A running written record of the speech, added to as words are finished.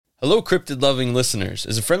Hello, cryptid-loving listeners.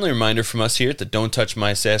 As a friendly reminder from us here at the Don't Touch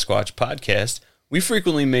My Sasquatch podcast, we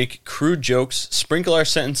frequently make crude jokes, sprinkle our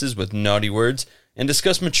sentences with naughty words, and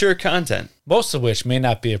discuss mature content. Most of which may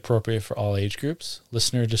not be appropriate for all age groups.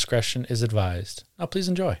 Listener discretion is advised. Now, please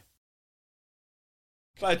enjoy.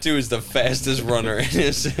 Batu is the fastest runner in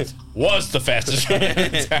his... Was the fastest runner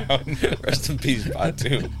in town. Rest in peace,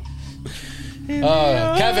 Batu.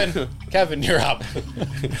 Kevin, you're up.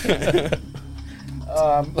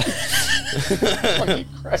 Fucking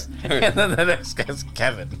Christ. And then the next guy's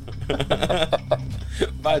Kevin.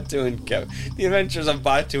 Batu and Kevin. The Adventures of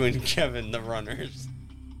Batu and Kevin, the runners.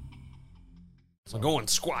 We're going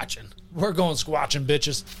squatching. We're going squatching,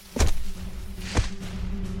 bitches.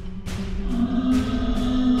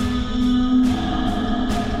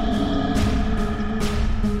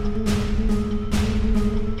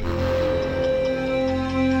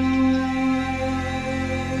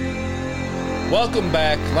 Welcome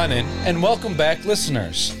back, Lennon, and welcome back,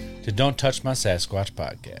 listeners, to Don't Touch My Sasquatch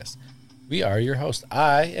podcast. We are your hosts.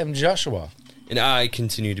 I am Joshua. And I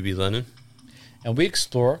continue to be Lennon. And we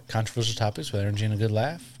explore controversial topics with energy and a good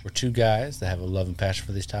laugh. We're two guys that have a love and passion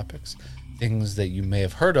for these topics, things that you may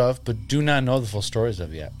have heard of but do not know the full stories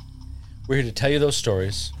of yet. We're here to tell you those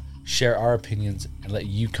stories, share our opinions, and let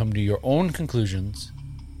you come to your own conclusions.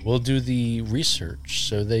 We'll do the research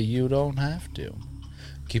so that you don't have to.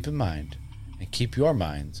 Keep in mind, and keep your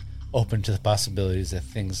minds open to the possibilities that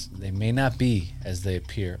things, they may not be as they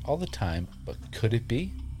appear all the time, but could it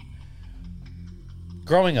be?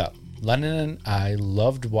 Growing up, Lennon and I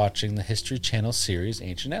loved watching the History Channel series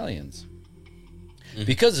Ancient Aliens.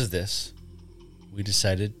 Because of this, we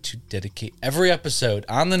decided to dedicate every episode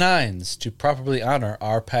on the Nines to properly honor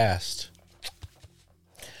our past.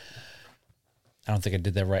 I don't think I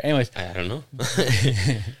did that right. Anyways, I don't know.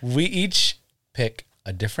 we each pick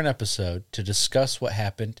a different episode to discuss what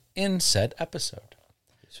happened in said episode.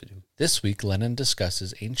 Yes, we do. This week, Lennon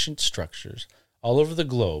discusses ancient structures all over the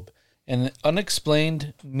globe and the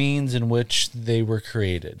unexplained means in which they were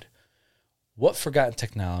created. What forgotten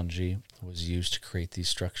technology was used to create these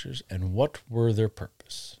structures, and what were their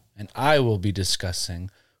purpose? And I will be discussing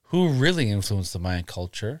who really influenced the Mayan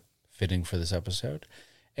culture, fitting for this episode,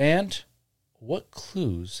 and what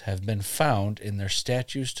clues have been found in their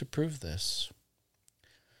statues to prove this.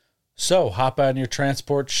 So, hop on your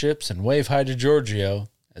transport ships and wave hi to Giorgio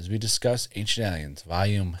as we discuss Ancient Aliens,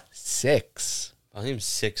 Volume 6. Volume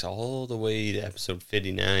 6, all the way to episode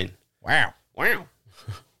 59. Wow.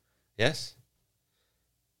 Yes?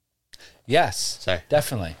 Yes. Sorry.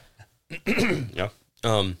 Definitely. Yeah.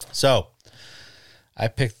 So, I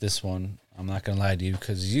picked this one. I'm not going to lie to you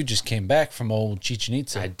because you just came back from old Chichen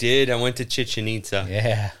Itza. I did. I went to Chichen Itza.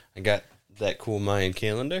 Yeah. I got that cool Mayan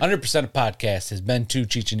calendar. 100% of podcast has been to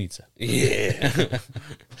Chichen Itza. Yeah.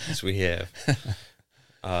 Yes, we have.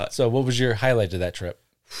 So, what was your highlight of that trip?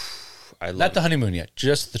 Not the honeymoon yet,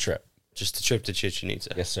 just the trip. Just the trip to Chichen Itza.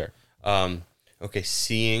 Yes, sir. Okay,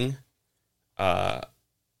 seeing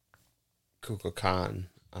Kukulkan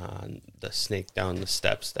on the snake down the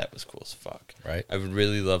steps, that was cool as fuck. Right. I would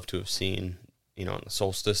really love to have seen, on the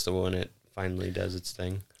solstice, the when it finally does its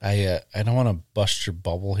thing. I don't want to bust your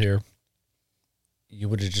bubble here. You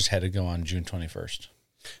would have just had to go on June 21st.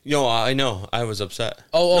 I know. I was upset.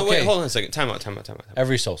 Oh, okay. No, wait, hold on a second. Time out.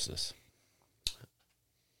 Every solstice.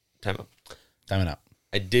 Time out. Time it out.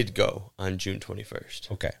 I did go on June 21st.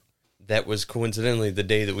 Okay. That was coincidentally the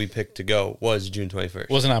day that we picked to go was June 21st.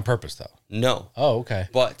 Wasn't on purpose, though. No. Oh, okay.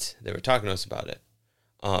 But they were talking to us about it.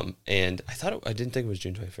 And I didn't think it was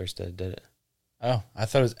June 21st that did it. Oh, I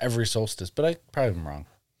thought it was every solstice, but I probably am wrong.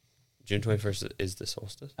 June 21st is the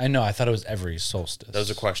solstice? I know. I thought it was every solstice. That was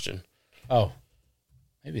a question. Oh.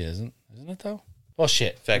 Maybe it isn't. Isn't it, though? Well,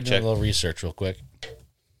 shit. Fact check. A little research real quick.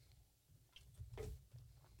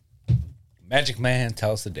 Magic Man,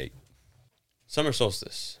 tell us the date. Summer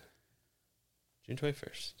solstice. June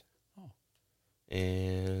 21st. Oh.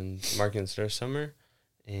 And marking the start of summer.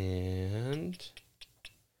 And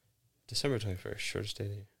December 21st. Shortest day of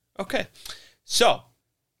the year. Okay. So,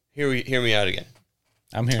 hear me out again.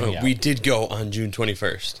 I'm hearing you out. We did go on June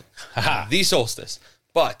 21st. The solstice.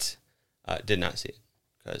 But did not see it.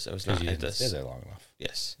 Because I was not at this. Stay there long enough.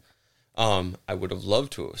 Yes. I would have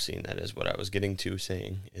loved to have seen that, is what I was getting to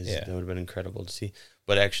saying. That would have been incredible to see.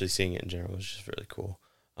 But actually seeing it in general was just really cool.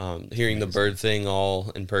 Hearing the bird thing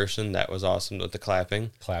all in person, that was awesome with the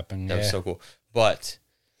clapping. That was so cool. But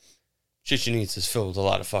Chichen Itza is filled with a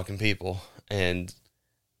lot of fucking people. And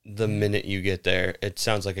the minute you get there, it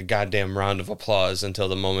sounds like a goddamn round of applause until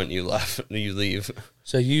the moment you leave.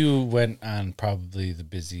 So you went on probably the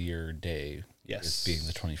busier day. Yes. Being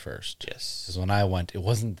the 21st. Yes. Because when I went, it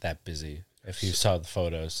wasn't that busy. If you saw the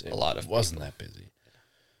photos, it wasn't that busy.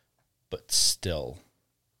 But still,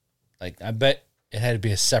 like, I bet it had to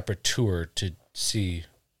be a separate tour to see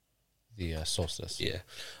the solstice. Yeah.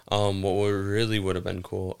 What really would have been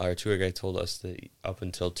cool, our tour guide told us that up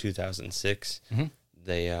until 2006,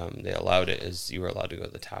 they allowed it as you were allowed to go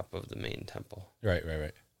to the top of the main temple. Right.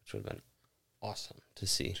 Which would have been awesome to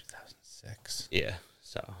see. 2006. Yeah.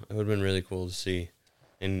 So it would have been really cool to see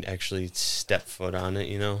and actually step foot on it,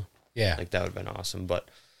 you know? Yeah. Like, that would have been awesome. But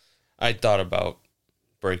I thought about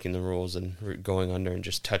breaking the rules and going under and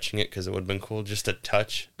just touching it because it would have been cool just to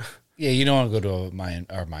touch. Yeah, you don't want to go to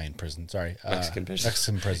a Mayan prison. Sorry. Mexican prison.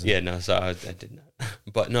 Mexican prison. Yeah, no, so I did not.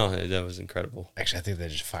 But no, that was incredible. Actually, I think they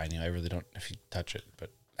just fine you. I really don't if you touch it.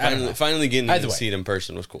 But finally getting to see it in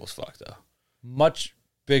person was cool as fuck, though. Much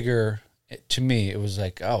bigger. To me, it was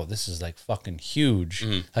like, oh, this is like fucking huge.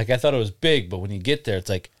 Like, I thought it was big, but when you get there, it's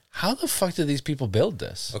like, how the fuck did these people build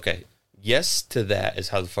this? Okay, yes to that is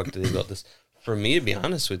how the fuck did they build this. For me, to be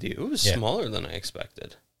honest with you, it was smaller than I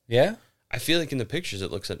expected. Yeah? I feel like in the pictures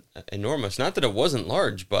it looks enormous. Not that it wasn't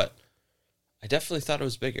large, but I definitely thought it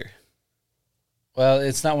was bigger. Well,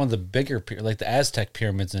 it's not one of the bigger, like the Aztec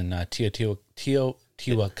pyramids in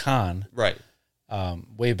Teotihuacan. Right.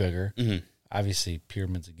 Way bigger. Mm-hmm. Obviously,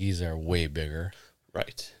 pyramids of Giza are way bigger.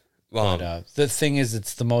 Right. But the thing is,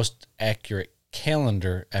 it's the most accurate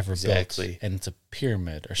calendar ever built. And it's a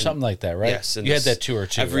pyramid or something like that, right? Yes. You had that tour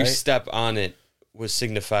too, every right? step on it was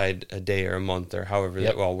signified a day or a month or however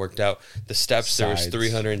that all worked out. The steps, there was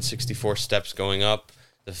 364 steps going up.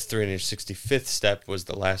 The 365th step was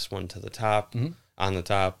the last one to the top, on the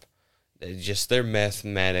top. Just their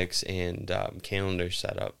mathematics and calendar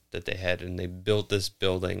setup that they had, and they built this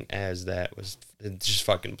building as that was, it just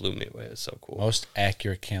fucking blew me away. It was so cool. Most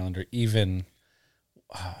accurate calendar, even,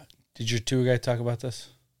 did your tour guide talk about this?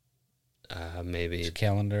 Maybe. It's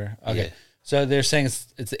calendar? Okay. Yeah. So they're saying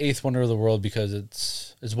it's the eighth wonder of the world because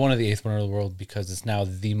it's one of the eighth wonder of the world because it's now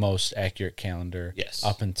the most accurate calendar. Yes.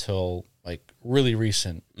 Up until like really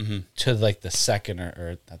recent to like the second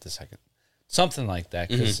or not the second, something like that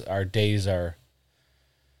because our days are,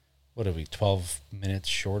 what are we, 12 minutes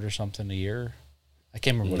short or something a year? I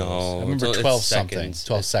can't remember what it was. I remember 12 something.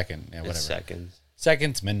 12 second. Yeah, whatever. Seconds.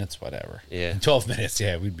 Seconds, minutes, whatever. Yeah. 12 minutes.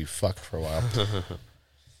 Yeah, we'd be fucked for a while.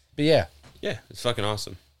 But yeah. Yeah, it's fucking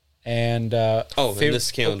awesome. And and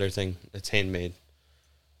this calendar thing, it's handmade.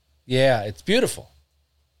 Yeah, it's beautiful.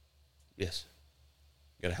 Yes.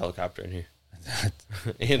 Got a helicopter in here.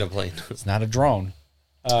 And a plane. It's not a drone.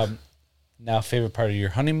 Now, favorite part of your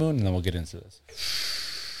honeymoon, and then we'll get into this.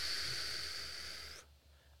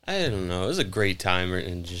 I don't know. It was a great time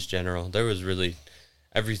in just general. There was really,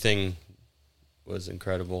 everything was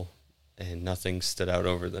incredible, and nothing stood out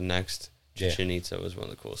over the next. Chichen Itza was one of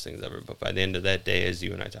the coolest things ever. But by the end of that day, as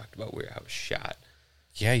you and I talked about, I was shot.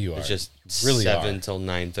 Yeah, you are. It's just really 7 till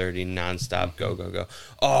 9:30 nonstop. Go.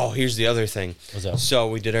 Oh, here's the other thing. What's up? So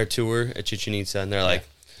we did our tour at Chichen Itza, and they're like,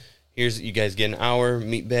 "Here's, you guys get an hour.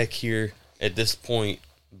 Meet back here at this point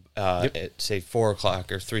at say 4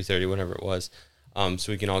 o'clock or 3:30, whatever it was,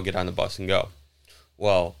 so we can all get on the bus and go."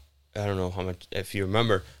 Well, I don't know how much if you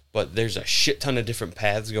remember, but there's a shit ton of different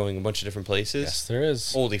paths going a bunch of different places. Yes, there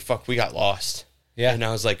is. Holy fuck, we got lost. Yeah. And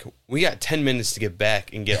I was like, we got 10 minutes to get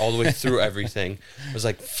back and get all the way through everything. I was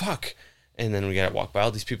like, fuck. And then we got to walk by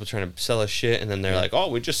all these people trying to sell us shit. And then they're like, oh,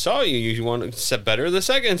 we just saw you. You want to set better the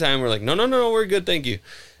second time? We're like, no, we're good. Thank you.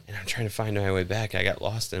 And I'm trying to find my way back. I got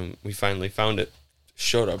lost and we finally found it.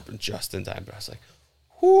 Showed up just in time. But I was like,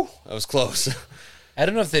 whew, that was close. I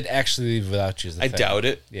don't know if they'd actually leave without you. I doubt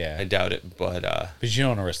it. Yeah. I doubt it. But you don't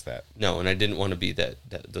want to risk that. No, and I didn't want to be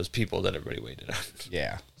those people that everybody waited on.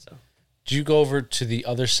 Yeah. So. Did you go over to the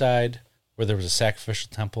other side where there was a sacrificial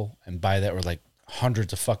temple, and by that were like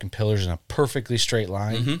hundreds of fucking pillars in a perfectly straight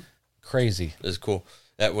line? Mm-hmm. Crazy. It was cool.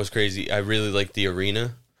 That was crazy. I really liked the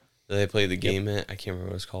arena that they played the game at. I can't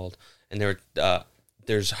remember what it's called. And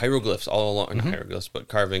there's hieroglyphs all along, not hieroglyphs, but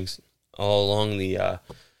carvings all along the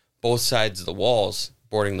both sides of the walls,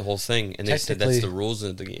 bordering the whole thing. And they said that's the rules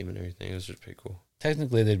of the game and everything. It was just pretty cool.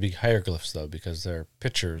 Technically, they'd be hieroglyphs, though, because they're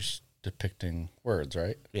pictures depicting words,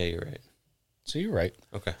 right? Yeah, you're right. So you're right.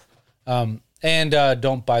 Okay. And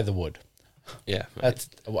don't buy the wood. Yeah. That's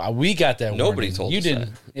we got that. Nobody warning. told You us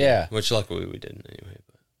didn't. that. Yeah. Which luckily we didn't anyway.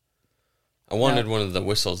 But I wanted one of the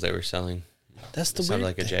whistles they were selling. That's the It sounded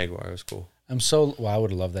weird like a thing. Jaguar. It was cool. I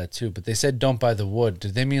would have loved that too. But they said don't buy the wood.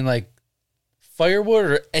 Did they mean like firewood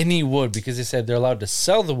or any wood? Because they said they're allowed to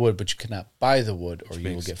sell the wood, but you cannot buy the wood or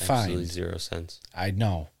you will get fined. Absolutely 0 cents. I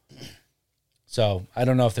know. So I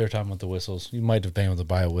don't know if they were talking about the whistles. You might have been able to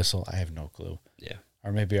buy a whistle. I have no clue. Yeah.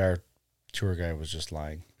 Or maybe our tour guide was just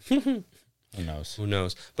lying. Who knows? Who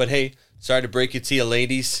knows? But hey, sorry to break it to you,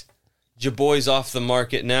 ladies. Your boy's off the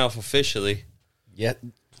market now officially. Yeah,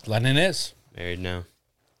 Lennon is. Married now.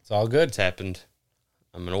 It's all good. It's happened.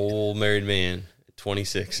 I'm an old married man at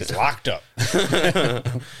 26. It's locked up.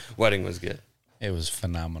 Wedding was good. It was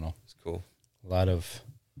phenomenal. It's cool. A lot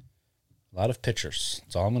of pictures.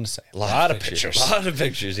 That's all I'm going to say. A lot of pictures. A lot of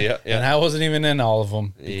pictures, yeah. And I wasn't even in all of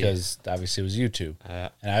them because obviously it was YouTube.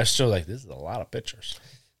 And I was still like, this is a lot of pictures.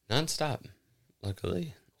 Non-stop,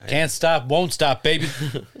 luckily. Can't stop, won't stop, baby.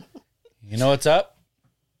 You know what's up?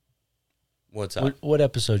 What's up? What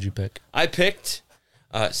episode you pick? I picked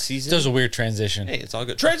season... There's a weird transition. Hey, it's all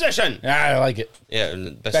good. Transition! I like it. Yeah,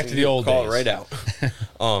 best Back to the old call days. it right out.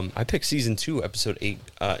 I picked season 2, episode 8,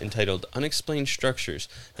 entitled Unexplained Structures.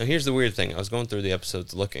 Now, here's the weird thing. I was going through the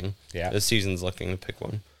episodes looking. Yeah. The season's looking to pick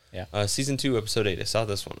one. Yeah. Season 2, episode 8. I saw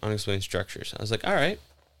this one, Unexplained Structures. I was like, all right,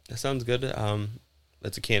 that sounds good.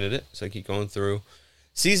 That's a candidate. So I keep going through.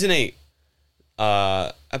 Season 8,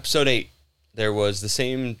 episode 8. There was the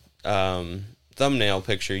same thumbnail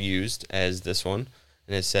picture used as this one.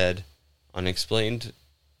 And it said, Unexplained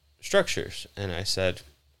Structures. And I said,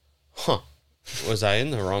 was I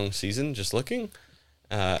in the wrong season just looking?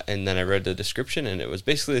 And then I read the description, and it was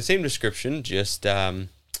basically the same description, just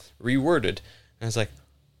reworded. And I was like,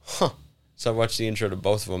 So I watched the intro to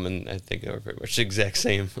both of them, and I think they were pretty much the exact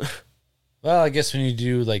same. Well, I guess when you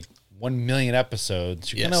do like 1 million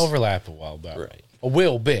episodes, you're going to overlap a while bit. Right. A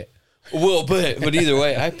little bit. But either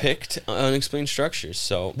way, I picked Unexplained Structures.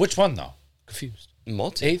 So Which one, though? Confused.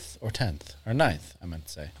 multi 8th or 10th or 9th, I meant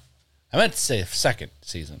to say. I meant to say second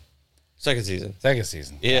season. second season. Second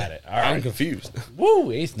season. Yeah, Got it. All right. I'm confused. Woo!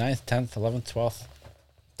 8th, 9th, 10th, 11th, 12th.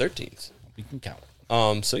 13th. We can count.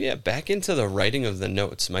 So yeah, back into the writing of the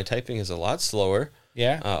notes. My typing is a lot slower.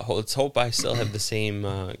 Yeah. Let's hope I still have the same,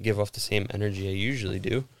 give off the same energy I usually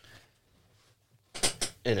do.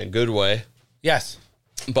 In a good way. Yes.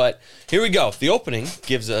 But here we go. The opening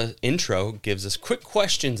gives us quick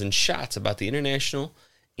questions and shots about the international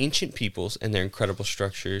ancient peoples and their incredible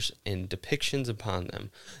structures and depictions upon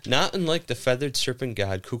them. Not unlike the feathered serpent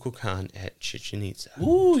god Kukulkan at Chichen Itza.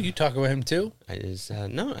 Ooh, you talk about him too?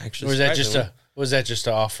 No, actually. Or was that just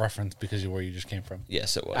an off reference because of where you just came from?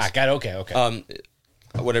 Yes, it was. Got it. Okay.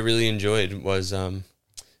 What I really enjoyed was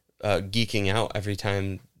geeking out every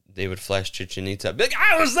time they would flash Chichen Itza. I'd be like,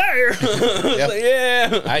 I was there! Yep. Like,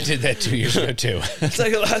 yeah! I did that 2 years ago too. It's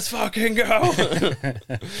like, let's fucking go!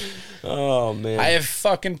 Oh, man. I have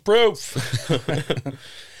fucking proof.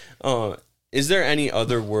 Is there an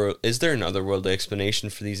otherworldly explanation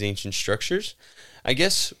for these ancient structures? I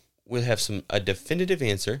guess we'll have a definitive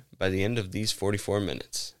answer by the end of these 44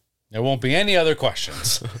 minutes. There won't be any other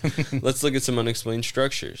questions. Let's look at some unexplained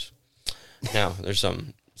structures. Now, there's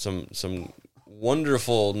some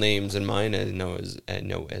wonderful names in mine. I know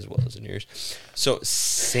as well as in yours. So,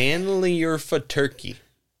 Sanliurfa, Turkey.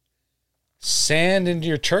 Sand into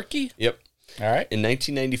your turkey? Yep. All right. In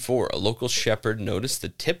 1994, a local shepherd noticed the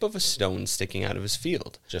tip of a stone sticking out of his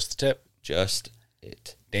field. Just the tip. Just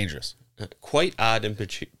it. Dangerous. Quite odd and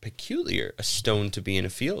peculiar, a stone to be in a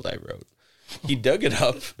field, I wrote. He dug it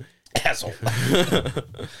up. Asshole.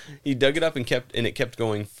 He dug it up and it kept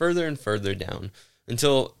going further and further down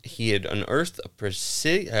until he had unearthed a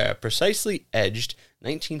precisely edged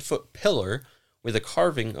 19-foot pillar with a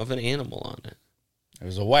carving of an animal on it. It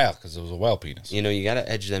was a whale because it was a whale penis. You know, you got to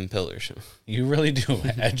edge them pillars. You really do.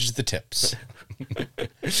 Edge the tips.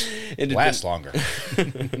 It longer.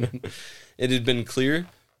 It had been clear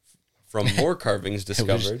from more carvings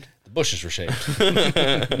discovered. The bushes were shaped.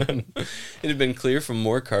 It had been clear from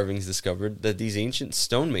more carvings discovered that these ancient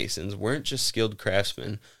stonemasons weren't just skilled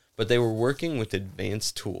craftsmen, but they were working with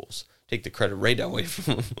advanced tools. Take the credit right away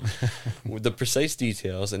from them. With the precise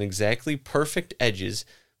details and exactly perfect edges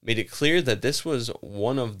made it clear that this was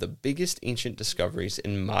one of the biggest ancient discoveries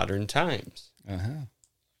in modern times. Hey,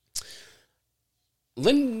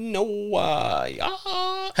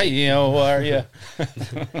 how are you?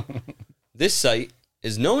 This site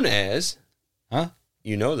is known as... Huh?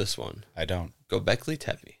 You know this one. I don't. Göbekli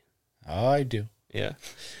Tepe. Oh, I do. Yeah.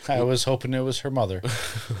 I was hoping it was her mother.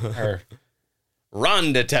 Or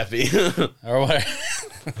Rhonda Tepe. or what?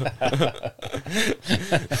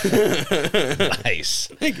 Nice.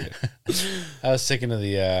 Thank you. I was thinking of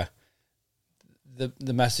the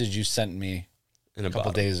message you sent me In a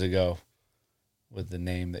couple days ago with the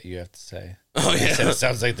name that you have to say. Oh, yeah. It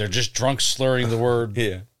sounds like they're just drunk slurring the word.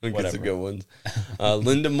 Yeah. We get some Whatever. good ones.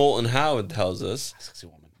 Linda Moulton Howard tells us, Sexy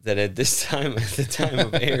woman. that at the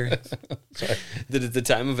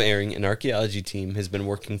time of airing, an archaeology team has been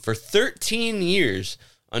working for 13 years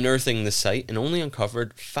unearthing the site and only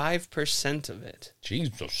uncovered 5% of it.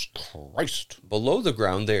 Jesus Christ. Below the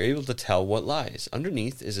ground, they're able to tell what lies.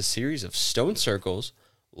 Underneath is a series of stone circles,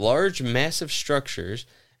 large, massive structures,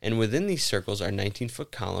 and within these circles are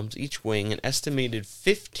 19-foot columns, each weighing an estimated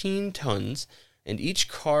 15 tons, and each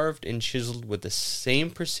carved and chiseled with the same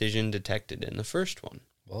precision detected in the first one.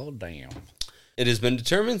 Well, damn. It has been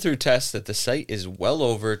determined through tests that the site is well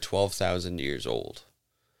over 12,000 years old.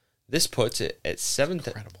 This puts it at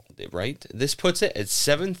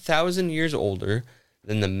 7,000 years older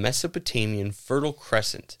than the Mesopotamian Fertile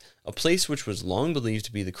Crescent, a place which was long believed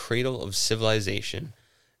to be the cradle of civilization.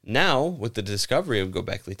 Now, with the discovery of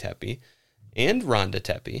Göbekli Tepe and Randa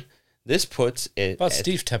Tepe, this puts it About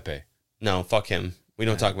Steve Tepe. No, fuck him. We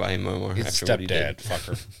don't talk about him anymore. He's after a what he did. stepdad,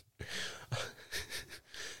 fucker.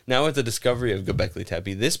 Now, with the discovery of Göbekli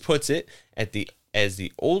Tepe, this puts it as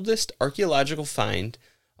the oldest archaeological find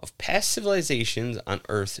of past civilizations on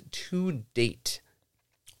Earth to date.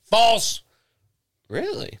 False!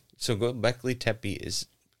 Really? So Göbekli Tepe is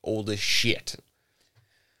old as shit.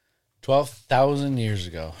 12,000 years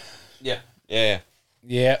ago. Yeah. Yeah.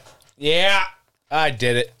 I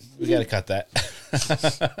did it. We got to cut that.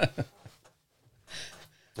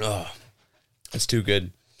 Oh, that's too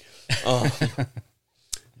good.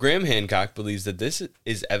 Graham Hancock believes that this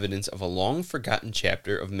is evidence of a long-forgotten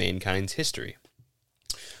chapter of mankind's history.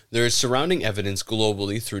 There is surrounding evidence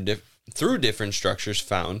globally through different structures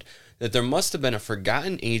found that there must have been a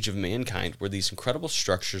forgotten age of mankind where these incredible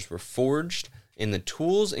structures were forged and the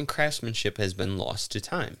tools and craftsmanship has been lost to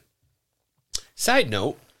time. Side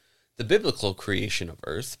note, the biblical creation of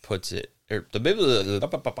Earth puts it...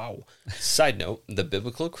 Side note, the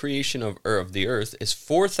biblical creation of the Earth is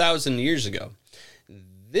 4,000 years ago.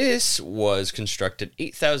 This was constructed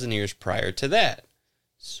 8,000 years prior to that.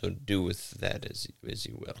 So do with that as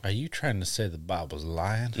you will. Are you trying to say the Bible's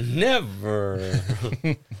lying? Never.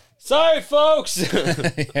 Sorry, folks.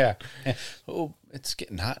 Yeah. Oh, it's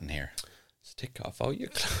getting hot in here. Let's take off all your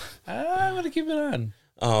clothes. I'm going to keep it on.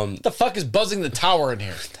 What the fuck is buzzing the tower in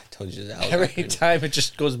here? I told you that. Every time it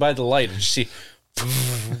just goes by the light and you see...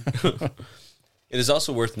 It is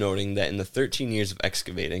also worth noting that in the 13 years of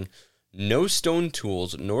excavating, no stone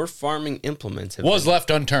tools nor farming implements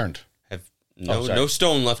left unturned. No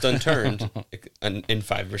stone left unturned in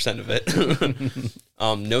 5% of it.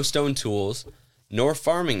 No stone tools nor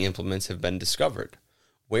farming implements have been discovered.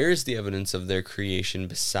 Where is the evidence of their creation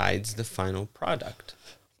besides the final product?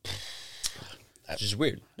 Which is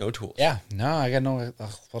weird. No tools. Yeah. No, I got no...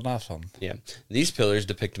 Well, not fun. Yeah. These pillars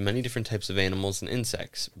depict many different types of animals and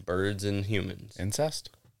insects, birds and humans. Incest?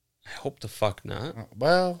 I hope the fuck not.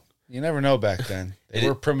 Well, you never know back then. They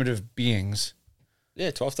were primitive beings.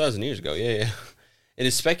 Yeah, 12,000 years ago. Yeah. It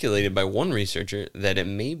is speculated by one researcher that it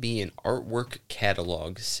may be an artwork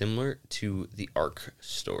catalog similar to the Ark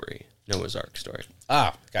story, Noah's Ark story.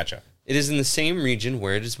 Ah, gotcha. It is in the same region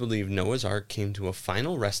where it is believed Noah's Ark came to a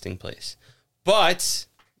final resting place. But,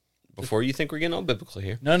 before you think we're getting all biblical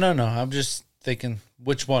here. No. I'm just thinking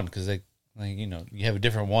which one, because you have a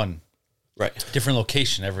different one. Right. Different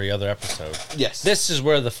location every other episode. Yes. This is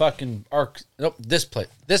where the fucking ark... Nope, this place,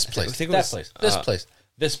 this place,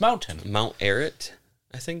 this mountain. Mount Ararat,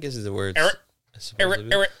 I think is the word. Ararat.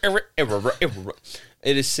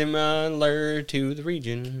 It is similar to the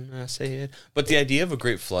region, I said. But the idea of a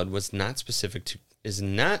great flood is not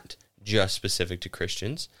just specific to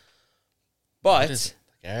Christians, but...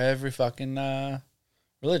 Every fucking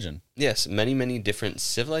religion. Yes, many different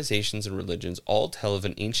civilizations and religions all tell of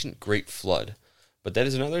an ancient great flood. But that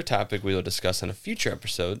is another topic we will discuss on a future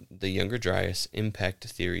episode, the Younger Dryas impact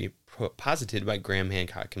theory posited by Graham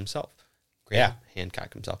Hancock himself.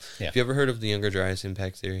 Hancock himself. Yeah. Have you ever heard of the Younger Dryas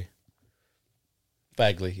impact theory?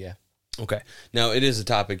 Vaguely, yeah. Okay. Now, it is a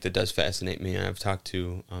topic that does fascinate me, and I've talked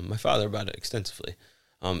to my father about it extensively.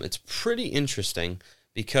 It's pretty interesting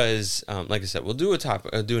because, like I said, we'll do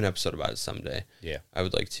an episode about it someday. Yeah. I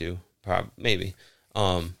would like to. Maybe.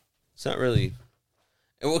 It's not really...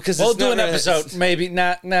 Well, because we'll do an episode. Maybe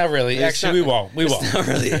not really. Actually, we won't. It's not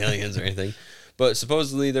really aliens or anything. But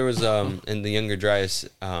supposedly there was in the Younger Dryas.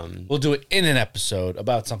 We'll do it in an episode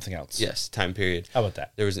about something else. Yes, time period. How about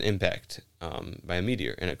that? There was an impact by a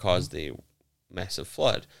meteor, and it caused a massive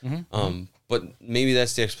flood. But maybe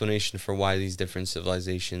that's the explanation for why these different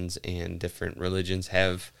civilizations and different religions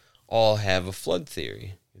all have a flood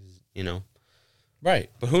theory. Right.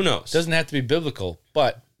 But who knows? It doesn't have to be biblical,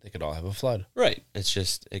 but they could all have a flood. Right. It's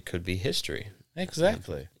just, it could be history.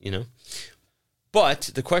 Exactly.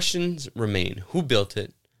 But the questions remain. Who built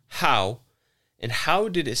it? How? And how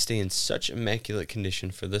did it stay in such immaculate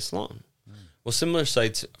condition for this long? Well, similar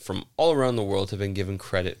sites from all around the world have been given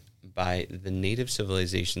credit by the native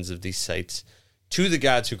civilizations of these sites to the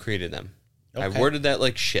gods who created them. Okay. I worded that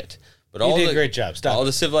like shit. But you did a great job. Stop. All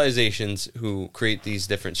the civilizations who create these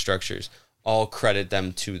different structures all credit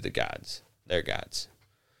them to the gods, their gods,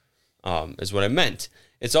 is what I meant.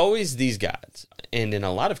 It's always these gods, and in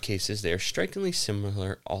a lot of cases, they are strikingly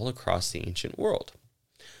similar all across the ancient world.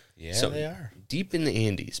 Yeah, so, they are. Deep in the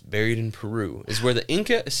Andes, buried in Peru, is where the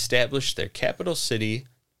Inca established their capital city.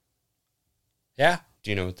 Yeah.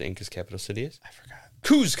 Do you know what the Inca's capital city is? I forgot.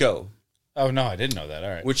 Cuzco. Oh, no, I didn't know that. All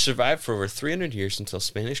right. Which survived for over 300 years until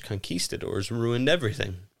Spanish conquistadors ruined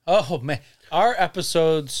everything. Oh, man. Our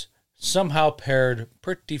episodes somehow paired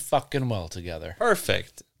pretty fucking well together.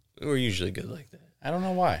 Perfect. We're usually good like that. I don't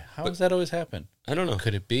know why. How does that always happen? I don't know.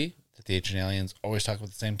 Could it be that the ancient aliens always talk about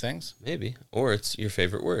the same things? Maybe. Or it's your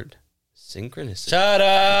favorite word. Synchronicity. Shut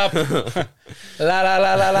up! La la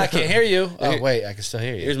la la la. Can't hear you. Oh, wait. I can still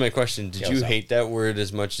hear you. Here's my question. Did you hate that word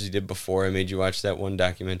as much as you did before I made you watch that one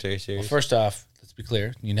documentary series? Well, first off, let's be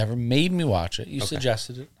clear. You never made me watch it. You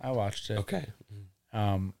suggested it. I watched it. Okay.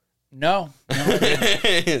 No.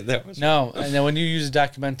 That was no. And then when you use a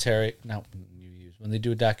documentary, when they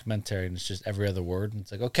do a documentary and it's just every other word, and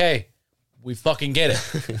it's like, okay, we fucking get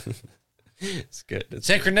it. It's good.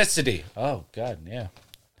 Synchronicity. Oh, God, yeah.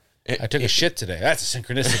 I took a shit today. That's a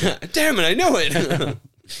synchronicity. Damn it, I know it.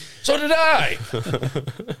 So did I.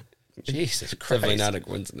 Jesus Christ. Definitely not a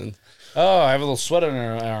coincidence. Oh, I have a little sweat on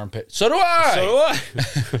our armpit. So do I. So do I.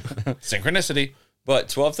 Synchronicity. But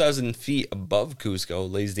 12,000 feet above Cusco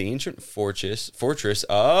lays the ancient fortress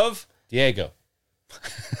of... Diego.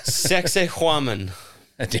 Sacsayhuaman.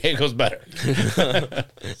 Diego's better.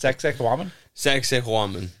 Sacsayhuaman?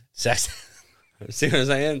 Sacsayhuaman. See what I'm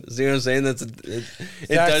saying?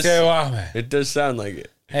 It does sound like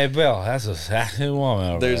it. Hey, Bill, that's a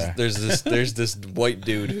Sacsayhuaman over there. There's this white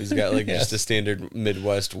dude who's got like just a standard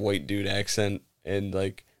Midwest white dude accent and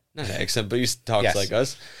like not accent, but he talks like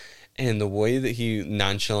us. And the way that he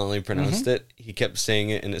nonchalantly pronounced it, he kept saying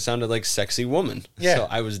it, and it sounded like sexy woman. Yeah. So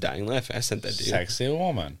I was dying laughing. I sent that to you. Sexy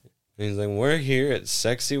woman. And he's like, we're here at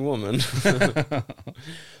Sexy Woman.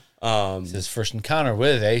 It's his first encounter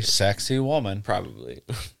with a sexy woman. Probably.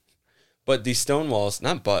 But these stone walls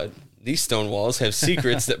have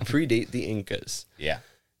secrets that predate the Incas. Yeah.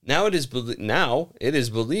 Now it is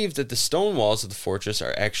believed that the stone walls of the fortress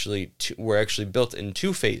were actually built in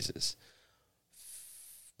two phases.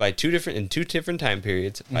 In two different time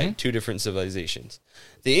periods, by two different civilizations.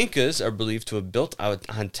 The Incas are believed to have built out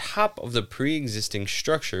on top of the pre-existing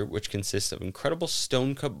structure, which consists of incredible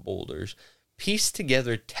stone-cut boulders pieced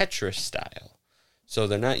together Tetris style. So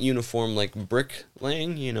they're not uniform like brick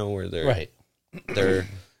laying, where they're... Right.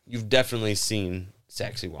 You've definitely seen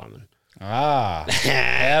Sacsayhuaman. Ah.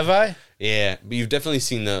 Have I? Yeah, but you've definitely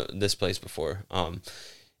seen this place before.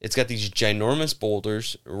 It's got these ginormous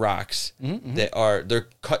boulders, rocks, they're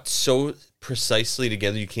cut so precisely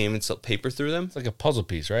together you can't even slip paper through them. It's like a puzzle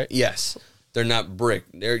piece, right? Yes. They're not brick.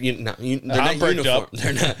 They're not uniform.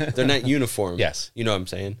 They're not uniform. Yes. You know what I'm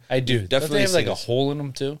saying? I do. Definitely. Don't they have like a hole in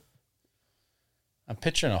them too? I'm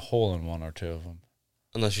picturing a hole in one or two of them.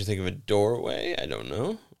 Unless you think of a doorway, I don't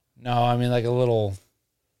know. No, I mean like a little...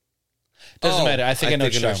 Doesn't matter. I know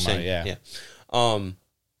what you're talking about. Yeah.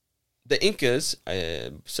 The Incas,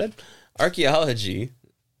 I said, archaeology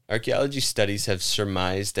studies have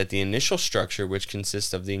surmised that the initial structure, which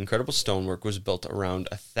consists of the incredible stonework, was built around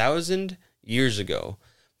 1,000 years ago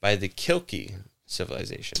by the Kilki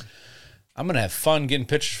civilization. I'm going to have fun getting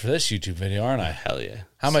pictures for this YouTube video, aren't I? Hell yeah.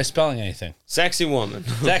 How am I spelling anything? Sexy woman.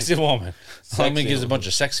 Sexy woman. Let me give a bunch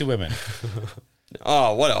of sexy women.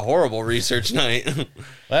 Oh, what a horrible research night.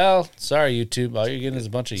 Well, sorry, YouTube. All you're getting is a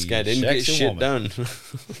bunch of this guy didn't get shit done.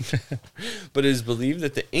 But it is believed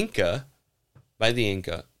that For the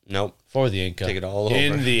Inca. Take it all over.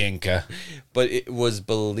 In the Inca. But it was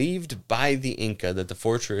believed by the Inca that the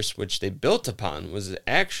fortress which they built upon was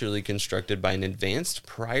actually constructed by an advanced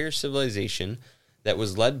prior civilization that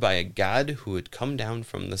was led by a god who had come down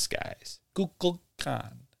from the skies.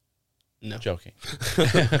 Kukulkan. No. Joking.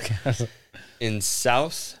 Okay. In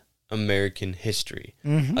South American history,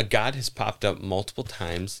 a god has popped up multiple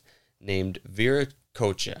times named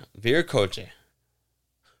Viracocha,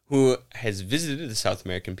 who has visited the South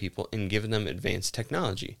American people and given them advanced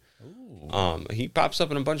technology. He pops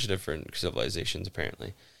up in a bunch of different civilizations,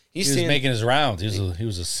 apparently. He was making his rounds. He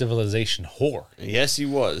was a civilization whore. Yes, he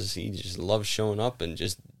was. He just loves showing up and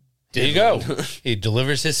just... There you go. He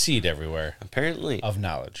delivers his seed everywhere. Apparently. Of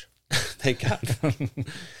knowledge. Thank God.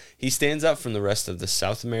 He stands out from the rest of the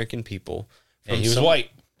South American people. Yeah, he was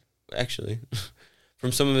white. Actually,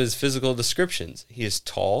 from some of his physical descriptions. He is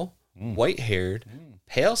tall, white-haired,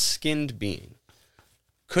 pale-skinned being.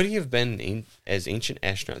 Could he have been, as ancient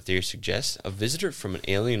astronaut theory suggests, a visitor from an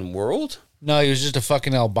alien world? No, he was just a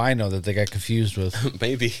fucking albino that they got confused with.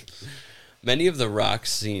 Maybe. Many of the rocks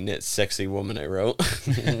seen at Sexy Woman I wrote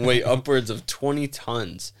weigh upwards of 20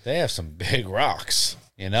 tons. They have some big rocks,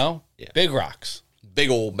 you know? Yeah. Big rocks. Big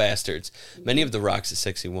old bastards. Many of the rocks at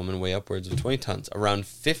Sexy Woman weigh upwards of 20 tons. Around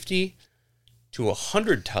 50 to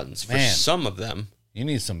 100 tons for some of them. You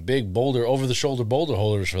need some big boulder, over-the-shoulder boulder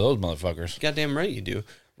holders for those motherfuckers. Goddamn right you do.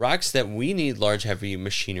 Rocks that we need large, heavy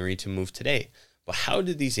machinery to move today. But how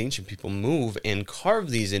did these ancient people move and carve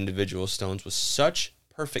these individual stones with such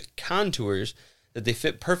perfect contours that they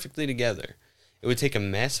fit perfectly together? It would take a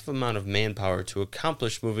massive amount of manpower to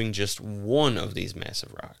accomplish moving just one of these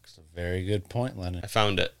massive rocks. That's a very good point, Lennon. I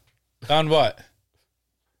found it. Found what?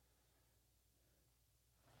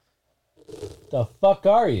 The fuck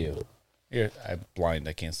are you? Here, I'm blind.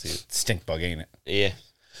 I can't see it. Stink bug, ain't it? Yeah.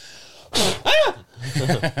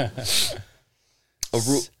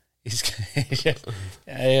 I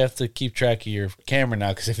have to keep track of your camera now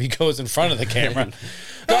because if he goes in front of the camera,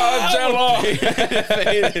 Godzilla!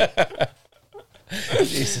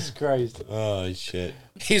 Jesus Christ! Oh shit!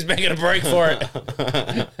 He's making a break for it.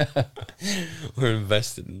 We're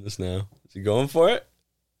invested in this now. Is he going for it?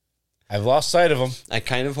 I've lost sight of him. I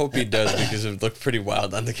kind of hope he does because it would look pretty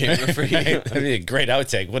wild on the camera for you. That'd be a great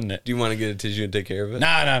outtake, wouldn't it? Do you want to get a tissue and take care of it?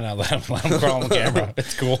 No. Let him crawl on the camera.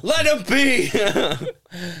 It's cool. Let him be.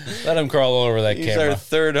 Let him crawl all over that He's camera. He's our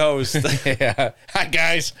third host. Yeah. Hi,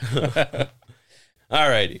 guys.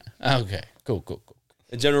 Alrighty. Okay. Cool.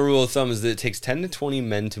 A general rule of thumb is that it takes 10 to 20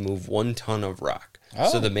 men to move 1 ton of rock. Oh.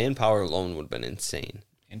 So the manpower alone would have been insane.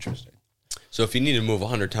 Interesting. So if you need to move a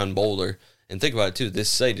 100-ton boulder, and think about it too, this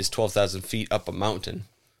site is 12,000 feet up a mountain.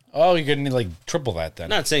 Oh, you're going to need like triple that then.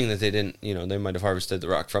 Not saying that they didn't, they might have harvested the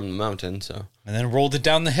rock from the mountain, so. And then rolled it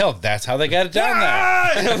down the hill. That's how they got it down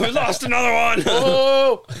there. We lost another one.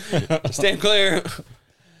 Oh! Stand clear.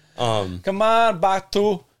 Come on,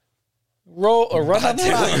 Batu. Roll or run on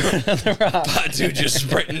the rock. Batu just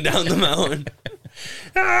sprinting down the mountain.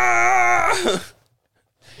 Ah!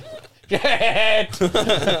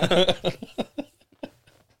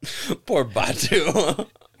 Poor Batu.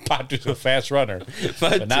 Batu's a fast runner,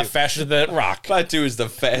 but not faster than that rock. Batu is the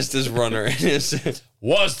fastest runner in his...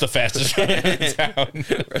 Was the fastest runner in town.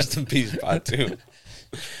 Rest in peace, Batu.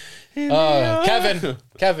 Kevin,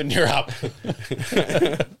 you're up.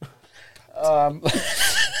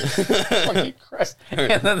 Fucking Christ.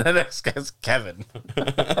 And then the next guy's Kevin.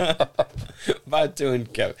 Batu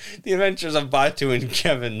and Kevin. The Adventures of Batu and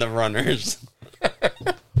Kevin, the runners.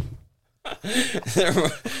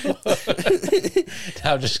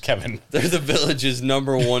 Now just Kevin. They're the village's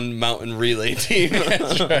 #1 mountain relay team.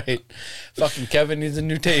 That's right. Fucking Kevin needs a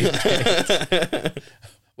new team.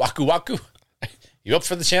 Waku Waku. You up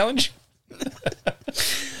for the challenge?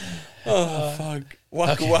 Oh, fuck.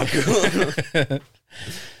 Waku Waku.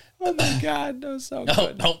 Oh, my God. That was so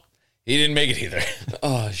good. Nope. He didn't make it either.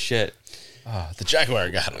 Oh, shit. The Jaguar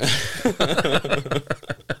got him.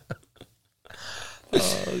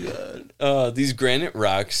 Oh, God. These granite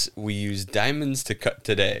rocks, we use diamonds to cut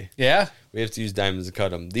today. Yeah? We have to use diamonds to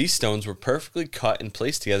cut them. These stones were perfectly cut and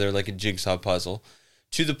placed together like a jigsaw puzzle,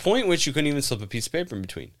 to the point which you couldn't even slip a piece of paper in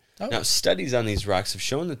between. Oh. Now, studies on these rocks have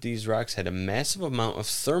shown that these rocks had a massive amount of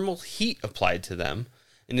thermal heat applied to them,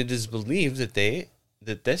 and it is believed that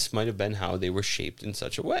this might have been how they were shaped in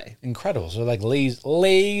such a way. Incredible. So like lasers.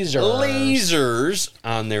 Lasers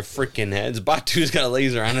on their freaking heads. Batu's got a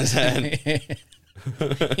laser on his head.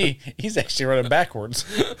 He's actually running backwards.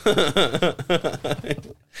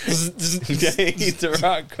 He's the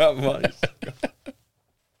rock cut buddy.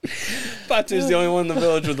 Batu's the only one in the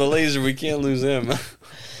village with a laser. We can't lose him.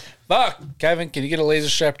 Fuck. Kevin, can you get a laser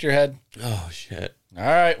strapped to your head? Oh, shit. All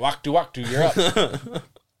right. Waktu, you're up.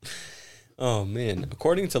 Oh, man.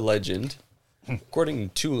 According to legend of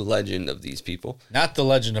these people. Not the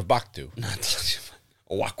legend of Baktu. Not the legend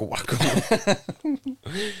of Waku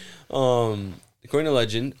Waku. According to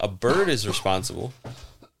legend, a bird is responsible.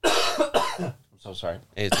 I'm so sorry.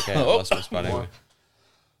 Hey, it's okay. I lost my spot anyway.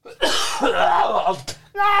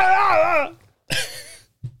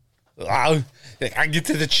 I get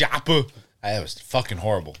to the chopper. That was fucking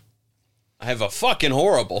horrible. I have a fucking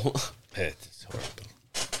horrible. It's horrible.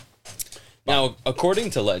 Now, according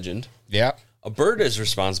to legend, yeah, a bird is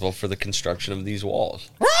responsible for the construction of these walls.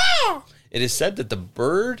 It is said that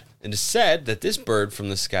this bird from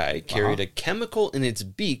the sky carried a chemical in its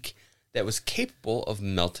beak that was capable of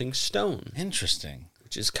melting stone. Interesting.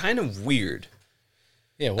 Which is kind of weird.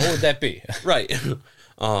 Yeah, what would that be? Right.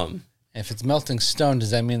 If it's melting stone,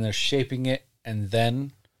 does that mean they're shaping it and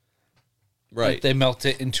then they melt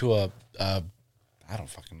it into a I don't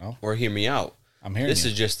fucking know. Or hear me out. I'm hearing This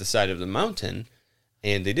is just the side of the mountain,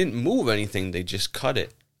 and they didn't move anything. They just cut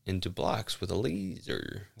it into blocks with a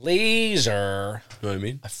laser. Laser. You know what I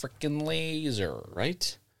mean? A freaking laser.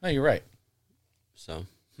 Right? No, you're right. So,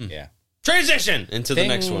 yeah. Transition into the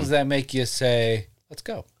next one. Things that make you say, let's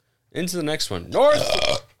go. Into the next one.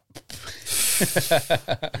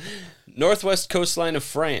 Northwest coastline of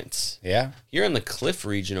France. Yeah. Here in the cliff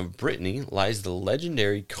region of Brittany lies the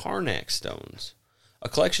legendary Carnac stones, a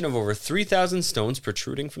collection of over 3,000 stones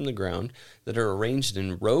protruding from the ground that are arranged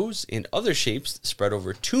in rows and other shapes spread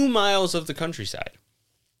over 2 miles of the countryside.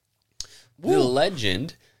 The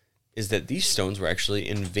legend is that these stones were actually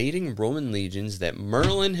invading Roman legions that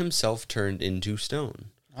Merlin himself turned into stone.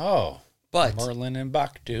 Oh. But Merlin and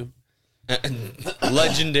Baktu.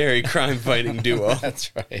 Legendary crime-fighting duo.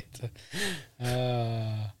 That's right.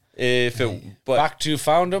 Baktu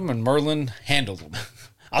found him and Merlin handled him.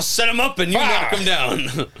 I'll set him up and you knock him down.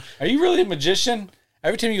 Are you really a magician?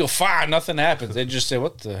 Every time you go fire, nothing happens. They just say,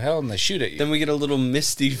 "What the hell?" and they shoot at you. Then we get a little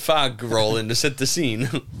misty fog roll in to set the scene.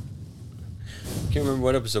 Can't remember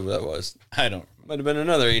what episode that was. I don't. Might have been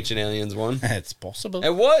another Ancient Aliens one. It's possible.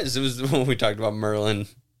 It was. It was the one we talked about Merlin.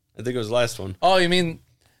 I think it was the last one. Oh, you mean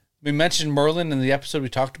we mentioned Merlin in the episode we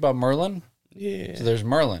talked about Merlin? Yeah. So there's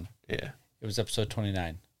Merlin. Yeah. It was episode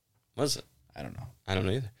 29. Was it? I don't know. I don't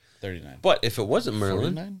know either. 39. But if it wasn't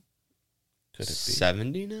Merlin, 49? Could it be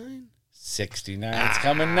 79? 69. It's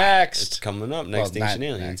coming next. It's coming up next. Ancient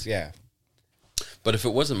Aliens. Next, yeah. But if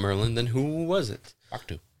it wasn't Merlin, then who was it?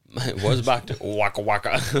 Baktu. It was Baktu. Waka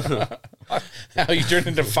waka. How you turned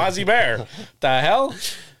into Fozzie Bear? The hell?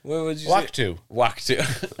 What would you Waktu. say?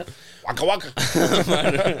 Waktu. Waka waka.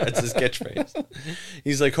 That's his catchphrase.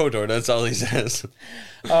 He's like Hodor. That's all he says.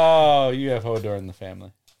 Oh, you have Hodor in the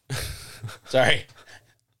family. Sorry.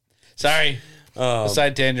 A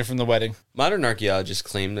side tangent from the wedding. Modern archaeologists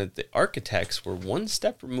claim that the architects were one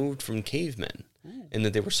step removed from cavemen, and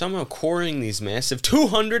that they were somehow quarrying these massive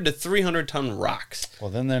 200 to 300 ton rocks. Well,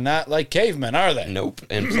 then they're not like cavemen, are they? Nope,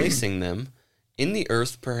 and placing them in the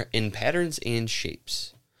earth in patterns and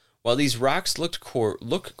shapes. While these rocks look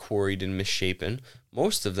quarried and misshapen,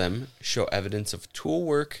 most of them show evidence of tool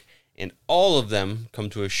work, and all of them come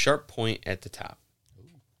to a sharp point at the top.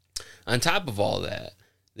 On top of all that,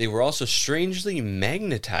 they were also strangely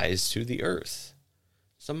magnetized to the earth.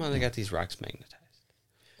 Somehow they got these rocks magnetized.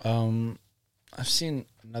 I've seen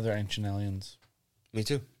another Ancient Aliens. Me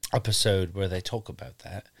too. Episode where they talk about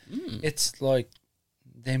that. It's like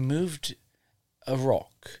they moved a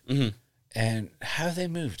rock, and how they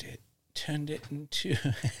moved it turned it into.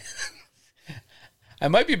 I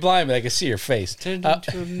might be blind, but I can see your face. Turned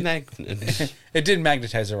into a magnet. It did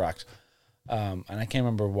magnetize the rocks, and I can't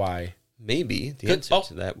remember why. Maybe the answer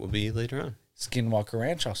to that will be later on. Skinwalker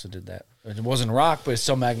Ranch also did that. It wasn't rock, but it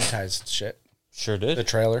still magnetized shit. Sure did. The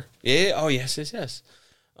trailer. Yeah. Oh, yes.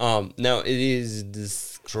 Now, it is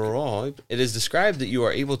described that you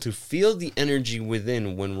are able to feel the energy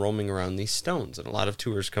within when roaming around these stones. And a lot of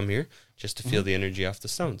tours come here just to feel the energy off the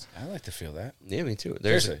stones. I like to feel that. Yeah, me too.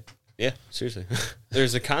 Seriously. Seriously.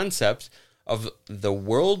 There's a concept of the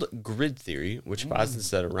world grid theory, which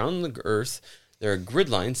posits that around the Earth, there are grid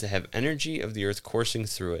lines that have energy of the Earth coursing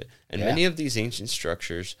through it. And many of these ancient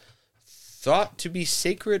structures, thought to be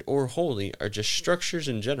sacred or holy, are just structures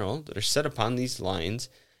in general that are set upon these lines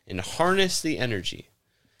and harness the energy.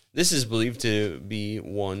 This is believed to be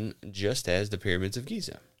one just as the pyramids of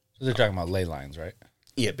Giza. So they're talking about ley lines, right?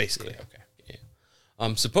 Yeah, basically. Yeah, okay.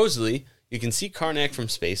 Yeah. Supposedly, you can see Karnak from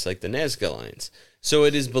space like the Nazca lines. So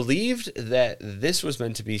it is believed that this was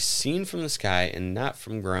meant to be seen from the sky and not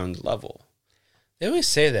from ground level. They always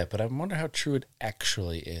say that, but I wonder how true it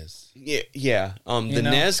actually is. Yeah. The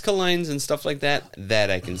Nazca lines and stuff like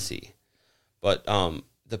that I can see. But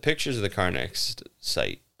the pictures of the Karnak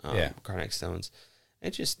site, Karnak stones,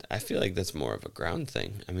 I feel like that's more of a ground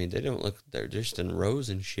thing. I mean, they're just in rows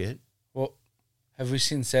and shit. Well, have we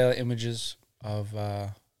seen satellite images of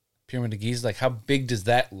Pyramid of Giza? Like, how big does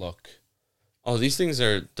that look? Oh, these things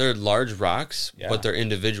they're large rocks, but they're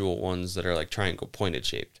individual ones that are like triangle pointed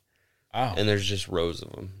shaped. Oh. And there's just rows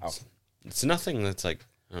of them. Oh. It's nothing that's like,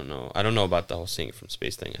 I don't know. I don't know about the whole seeing it from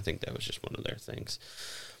space thing. I think that was just one of their things.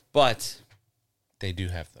 But they do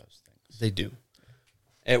have those things. They do.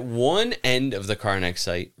 At one end of the Karnak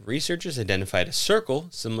site, researchers identified a circle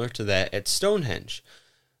similar to that at Stonehenge.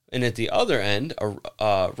 And at the other end,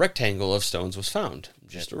 a rectangle of stones was found.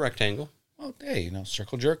 Just a rectangle. Oh, hey,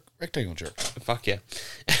 circle jerk, rectangle jerk. Fuck yeah.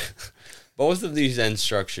 Both of these end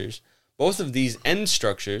structures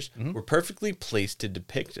were perfectly placed to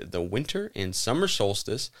depict the winter and summer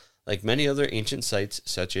solstice, like many other ancient sites,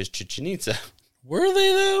 such as Chichen Itza. Were they,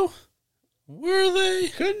 though? Were they?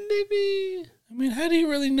 Couldn't they be? I mean, how do you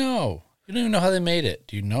really know? You don't even know how they made it.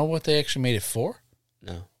 Do you know what they actually made it for?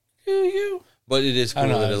 No. Do you? But it is cool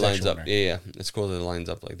that it lines up. Wondering. Yeah. It's cool that it lines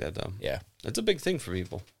up like that, though. Yeah. That's a big thing for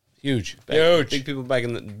people. Huge.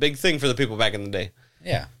 Big thing for the people back in the day.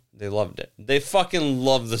 Yeah. They loved it. They fucking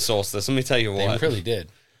loved the solstice. Let me tell you what. They really did.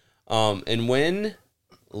 And when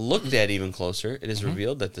looked at even closer, it is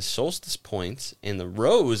revealed that the solstice points and the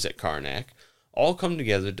rose at Karnak all come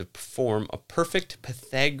together to form a perfect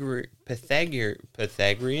Pythagorean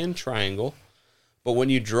triangle. But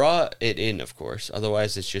when you draw it in, of course,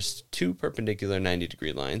 otherwise it's just two perpendicular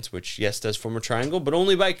 90-degree lines, which, yes, does form a triangle, but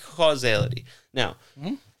only by causality. Now,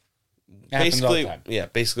 basically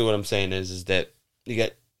what I'm saying is that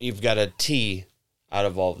you've got a T out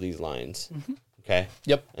of all of these lines. Okay?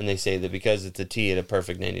 Yep. And they say that because it's a T at a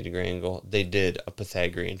perfect 90-degree angle, they did a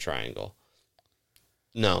Pythagorean triangle.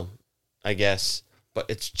 No, I guess, but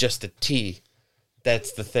it's just a T.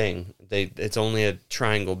 That's the thing. It's only a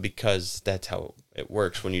triangle because that's how it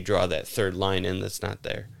works when you draw that third line in that's not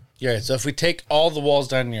there. Yeah, so if we take all the walls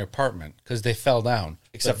down in your apartment, because they fell down,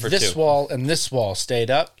 except for this two. wall and this wall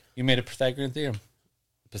stayed up, you made a Pythagorean theorem.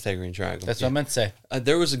 Pythagorean triangle. That's what I meant to say.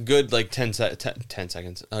 There was a good 10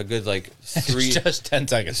 seconds. A good just 10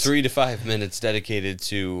 seconds. 3 to 5 minutes dedicated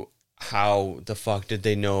to how the fuck did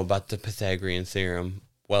they know about the Pythagorean theorem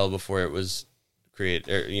well before it was created,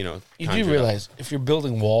 or you do realize if you're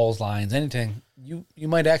building walls, lines, anything, you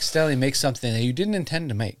might accidentally make something that you didn't intend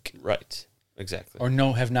to make. Right. Exactly. Or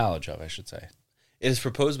have knowledge of, I should say. It is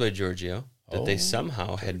proposed by Giorgio that they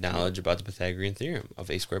somehow had knowledge about the Pythagorean theorem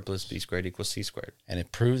of a squared plus b squared equals c squared. And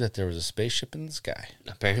it proved that there was a spaceship in the sky.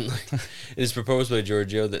 Apparently. It is proposed by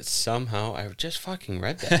Giorgio that somehow, I just fucking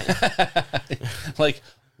read that. Like,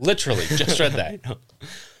 literally, just read that.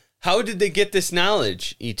 How did they get this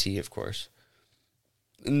knowledge? E.T., of course.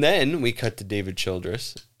 And then we cut to David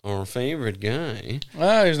Childress, our favorite guy.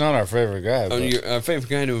 Well, he's not our favorite guy. But our favorite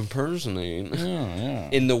guy to impersonate. Yeah.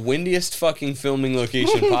 In the windiest fucking filming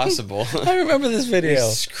location possible. I remember this video.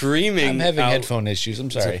 He's screaming. I'm having headphone issues.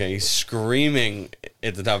 I'm sorry. It's okay. He's screaming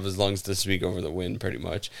at the top of his lungs to speak over the wind, pretty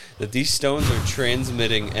much. That these stones are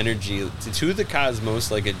transmitting energy to the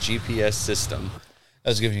cosmos like a GPS system. I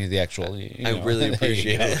was giving you the actual. I really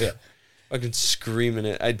appreciate it. Yeah. Fucking screaming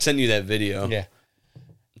it. I'd send you that video. Yeah.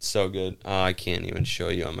 It's so good. Oh, I can't even show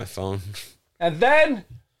you on my phone. And then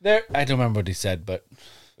I don't remember what he said, but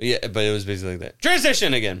yeah, but it was basically like that.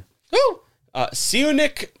 Transition again. Woo!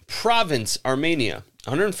 Siunik Province, Armenia,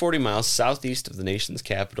 140 miles southeast of the nation's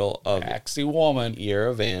capital of Yerevan,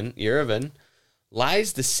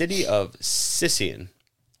 lies the city of Sisian.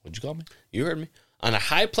 What'd you call me? You heard me. On a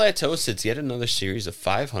high plateau sits yet another series of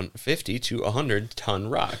 550 to 100-ton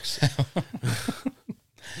rocks.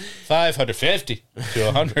 550 to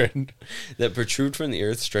 100 that protrude from the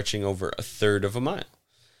earth, stretching over a third of a mile.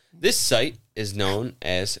 This site is known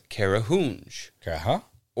as Karahunj,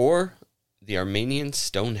 or the Armenian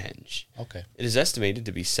Stonehenge. Okay. It is estimated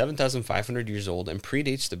to be 7,500 years old and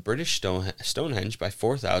predates the British Stonehenge by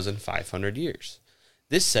 4,500 years.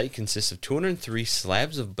 This site consists of 203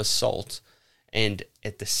 slabs of basalt, and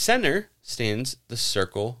at the center stands the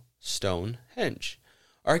circle Stonehenge.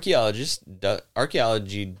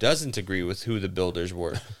 Archaeology doesn't agree with who the builders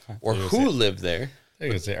were or who lived there. I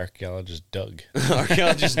think it's the archaeologist Doug.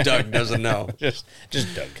 Archaeologist Doug doesn't know. Just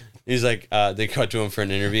Doug. He's like, they cut to him for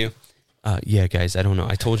an interview. Yeah, guys, I don't know.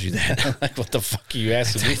 I told you that. Like, what the fuck are you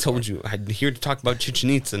asking me? I told you. I'm here to talk about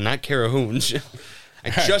Chichen Itza, not Karahunj. I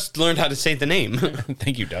just learned how to say the name.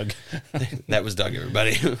 Thank you, Doug. That was Doug,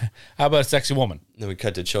 everybody. How about a sexy woman? Then we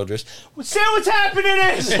cut to Childress. See what's happening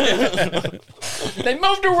is they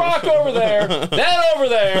moved a rock over there. That over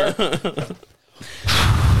there.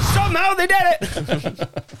 Somehow they did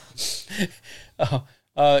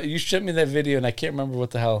it. You sent me that video, and I can't remember what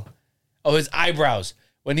the hell. Oh, his eyebrows.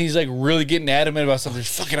 When he's like really getting adamant about something,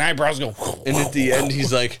 his fucking eyebrows go. And at the end,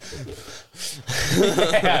 he's like,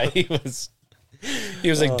 yeah, he was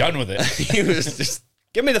like done with it. He was just,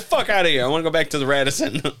 get me the fuck out of here. I want to go back to the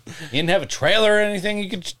Radisson. He didn't have a trailer or anything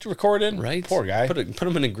you could record in? Right. Poor guy. Put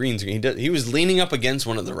him in a green screen. He was leaning up against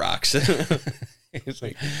one of the rocks. He was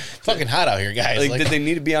like, fucking hot out here, guys. Like, did they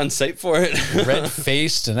need to be on site for it?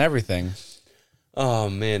 Red-faced and everything. Oh,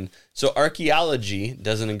 man. So archaeology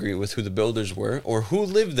doesn't agree with who the builders were or who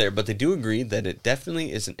lived there, but they do agree that it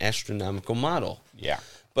definitely is an astronomical model. Yeah.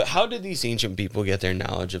 But how did these ancient people get their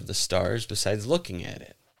knowledge of the stars besides looking at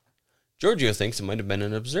it? Giorgio thinks it might have been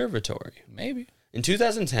an observatory. Maybe. In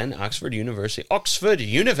 2010, Oxford University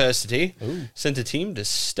sent a team to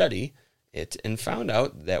study it and found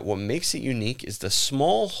out that what makes it unique is the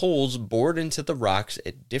small holes bored into the rocks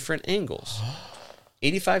at different angles.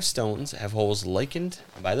 85 stones have holes likened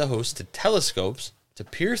by the host to telescopes to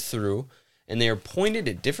peer through, and they are pointed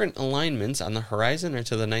at different alignments on the horizon or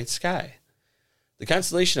to the night sky. The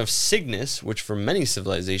constellation of Cygnus, which for many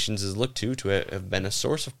civilizations is looked to have been a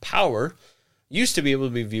source of power, used to be able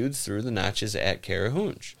to be viewed through the notches at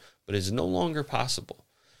Carahunj, but is no longer possible.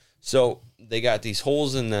 So they got these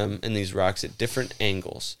holes in these rocks at different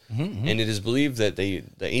angles, and it is believed that the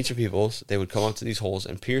ancient peoples, they would come up to these holes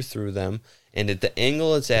and peer through them, and at the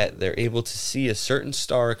angle it's at, they're able to see a certain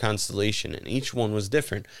star or constellation, and each one was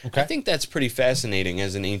different. Okay. I think that's pretty fascinating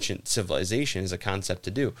as an ancient civilization, as a concept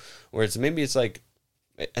to do, where it's like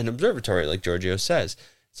an observatory, like Giorgio says.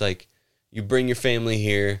 It's like you bring your family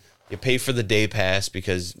here, you pay for the day pass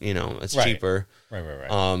because, it's cheaper.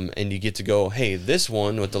 Right. And you get to go, hey, this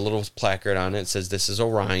one with the little placard on it says this is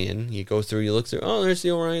Orion. You go through, you look through, oh, there's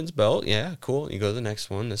the Orion's belt. Yeah, cool. You go to the next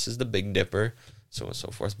one. This is the Big Dipper, so on and so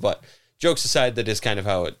forth. But jokes aside, that is kind of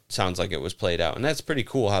how it sounds like it was played out. And that's pretty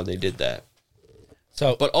cool how they did that.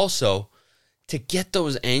 But also, to get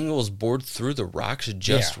those angles bored through the rocks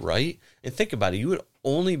just right, and think about it, you would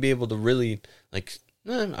only be able to really,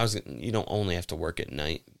 you don't only have to work at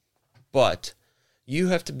night, but you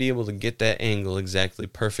have to be able to get that angle exactly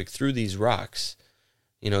perfect through these rocks,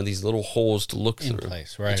 these little holes to look through.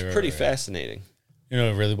 Place. Right, it's pretty fascinating. You know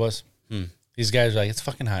what it really was? These guys are like, it's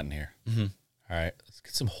fucking hot in here. Mm-hmm. All right, let's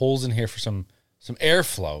get some holes in here for some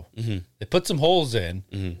airflow. Mm-hmm. They put some holes in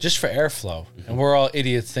just for airflow, and we're all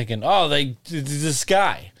idiots thinking, oh, the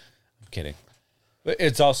sky. I'm kidding. But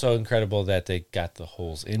it's also incredible that they got the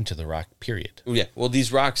holes into the rock, period. Yeah, well,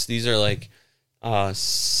 these rocks, these are like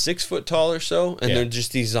 6 foot tall or so, and they're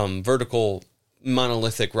just these vertical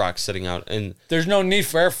monolithic rocks sitting out, and there's no need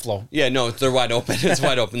for airflow. Yeah, no, they're wide open. It's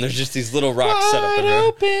wide open. There's just these little rocks set up in there.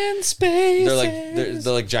 Open space.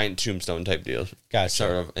 They're like giant tombstone type deals. Gotcha.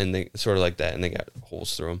 Sort of, and they sort of like that, and they got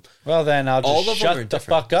holes through them. Well, then I'll just shut the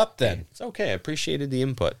fuck up. Then it's okay. I appreciated the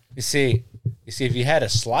input. You see, if you had a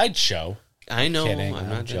slideshow. I know. Kidding. I'm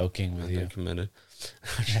not joking with you. Committed.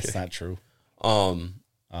 That's not true.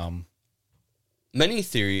 Many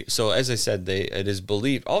theories. So as I said, it is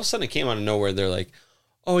believed. All of a sudden, it came out of nowhere. They're like,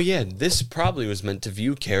 "Oh yeah, this probably was meant to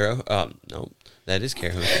view no, that is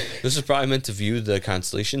Carahunj. This is probably meant to view the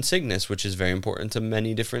constellation Cygnus, which is very important to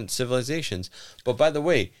many different civilizations. But by the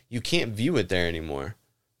way, you can't view it there anymore.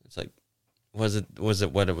 It's like, was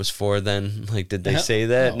it what it was for then? Like, did they say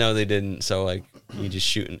that? No, they didn't. So like, you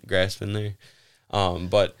just grasp in there.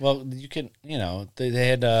 But you can, they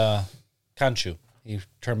had Khonshu. He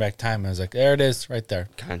turned back time and was like, there it is, right there.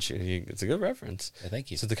 Khonshu, it's a good reference. Yeah,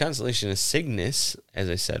 thank you. So the constellation of Cygnus, as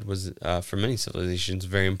I said, was for many civilizations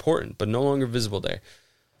very important, but no longer visible there.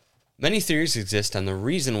 Many theories exist on the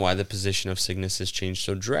reason why the position of Cygnus has changed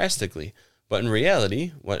so drastically, but in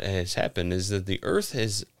reality, what has happened is that the Earth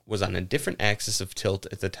was on a different axis of tilt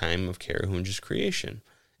at the time of Carahunj's creation,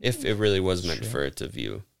 if it really was meant for it to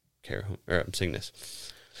view Cygnus.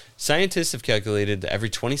 Scientists have calculated that every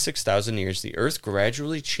 26,000 years, the Earth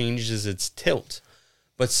gradually changes its tilt,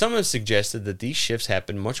 but some have suggested that these shifts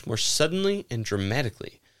happen much more suddenly and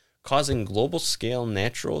dramatically, causing global-scale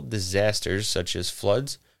natural disasters such as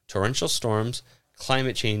floods, torrential storms,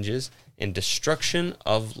 climate changes, and destruction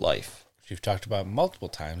of life. Which you've talked about multiple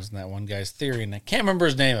times in that one guy's theory, and I can't remember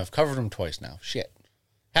his name. I've covered him twice now. Shit.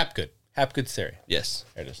 Hapgood's theory. Yes.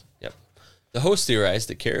 There it is. Yep. The host theorized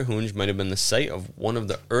that Carahunj might have been the site of one of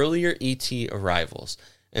the earlier ET arrivals,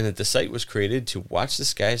 and that the site was created to watch the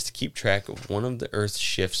skies to keep track of one of the Earth's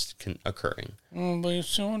shifts occurring. But it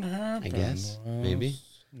soon happened. I guess, maybe.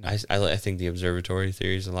 No. I think the observatory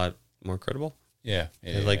theory is a lot more credible. Yeah.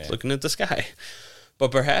 They like looking at the sky.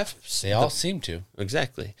 But perhaps... They all seem to.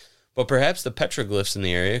 Exactly. But perhaps the petroglyphs in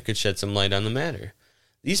the area could shed some light on the matter.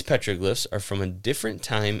 These petroglyphs are from a different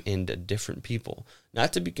time and a different people,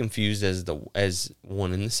 not to be confused as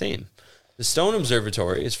one and the same. The stone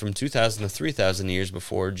observatory is from 2,000 to 3,000 years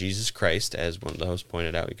before Jesus Christ, as one of those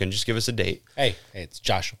pointed out. You can just give us a date. Hey, it's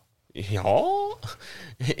Joshua. Yeah.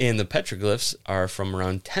 And the petroglyphs are from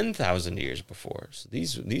around 10,000 years before. So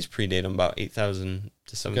these predate them about 8,000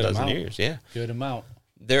 to 7,000 years. Yeah. Good amount.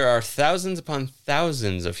 There are thousands upon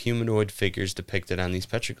thousands of humanoid figures depicted on these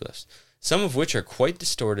petroglyphs, some of which are quite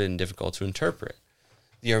distorted and difficult to interpret.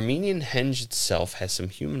 The Armenian henge itself has some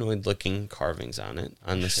humanoid-looking carvings on it,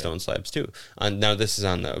 on the stone slabs too. Now this is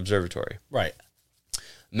on the observatory. Right.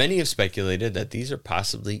 Many have speculated that these are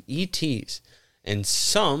possibly ETs, and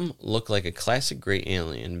some look like a classic gray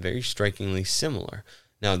alien, very strikingly similar.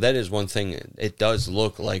 Now that is one thing, it does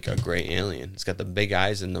look like a gray alien. It's got the big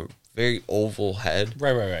eyes and the very oval head.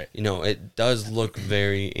 Right. You know, it does look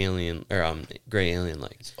very alien, or gray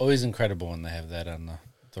alien-like. It's always incredible when they have that on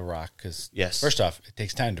the rock, because Yes. first off, it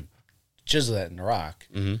takes time to chisel that in the rock.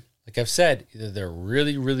 Mm-hmm. Like I've said, either they're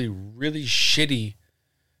really, really, really shitty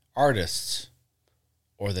artists,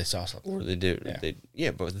 or they saw something. Or they do.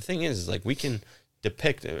 But the thing is like we can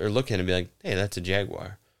depict it or look at it and be like, hey, that's a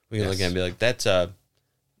jaguar. We can look at it and be like, that's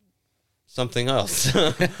something else.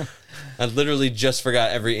 I literally just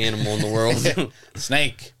forgot every animal in the world.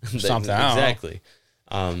 Snake. Something. Exactly.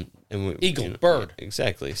 Eagle, bird.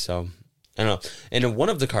 Exactly. So I don't know. And in one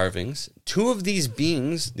of the carvings, two of these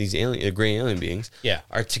beings, these gray alien beings,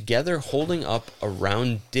 are together holding up a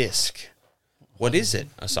round disc. What is it?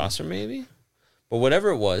 A saucer, maybe? But whatever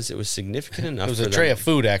it was significant enough. It was a tray of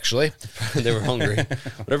food, actually. They were hungry.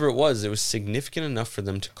 Whatever it was significant enough for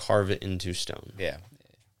them to carve it into stone. Yeah.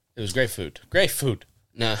 It was great food. Great food.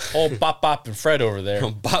 Nah. Old Bop and Fred over there.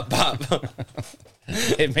 Bop.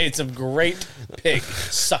 It made some great pig.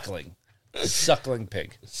 Suckling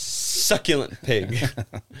pig. Succulent pig.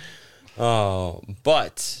 Oh,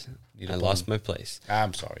 but I lost my place.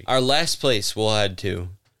 I'm sorry. Our last place we'll add to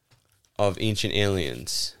of ancient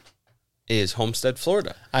aliens is Homestead,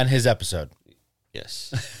 Florida. On his episode.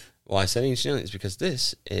 Yes. Well, I said ancient aliens because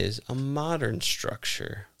this is a modern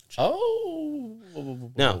structure. Oh.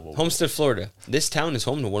 Now, Homestead, Florida. This town is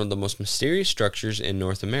home to one of the most mysterious structures in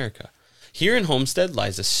North America. Here in Homestead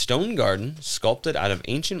lies a stone garden sculpted out of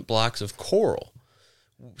ancient blocks of coral,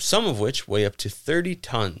 some of which weigh up to 30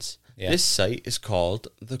 tons. Yeah. This site is called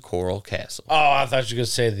the Coral Castle. Oh, I thought you were going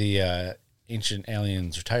to say the Ancient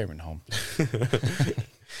Aliens Retirement Home.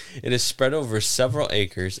 It is spread over several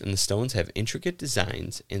acres, and the stones have intricate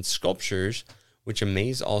designs and sculptures which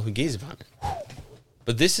amaze all who gaze upon it.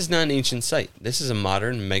 But this is not an ancient site. This is a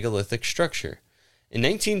modern megalithic structure. In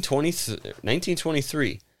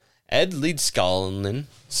 1923, Ed Leedskalnin,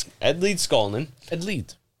 a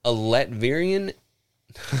Latvian...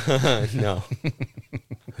 No.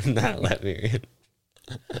 Not Latvian.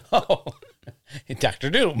 Oh, Dr.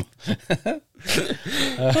 Doom. Here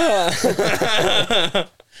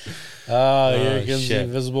comes the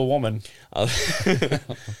Invisible Woman. A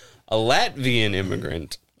Latvian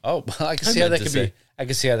immigrant. Oh, I can see how that could be. I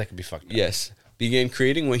can see how that could be fucked up. Yes. Began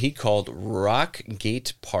creating what he called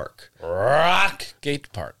Rockgate Park.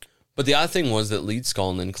 Rockgate Park. But the odd thing was that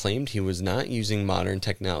Leedskalnin claimed he was not using modern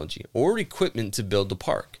technology or equipment to build the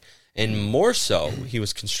park. And more so, he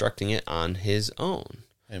was constructing it on his own.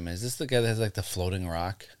 Wait a minute, is this the guy that has like the floating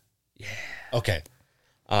rock? Yeah. Okay.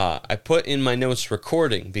 I put in my notes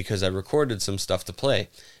recording because I recorded some stuff to play.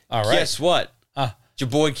 All right. Guess what? Your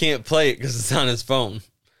boy can't play it because it's on his phone.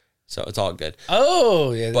 So it's all good.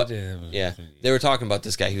 Oh, yeah. But, yeah. They were talking about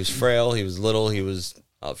this guy. He was frail. He was little. He was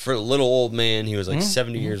for a little old man. He was like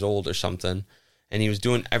 70 years old or something. And he was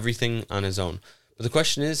doing everything on his own. But the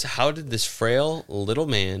question is, how did this frail little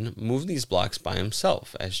man move these blocks by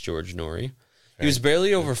himself? Asked George Norrie. He was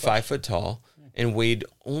barely over 5 foot tall and weighed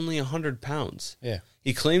only 100 pounds. Yeah.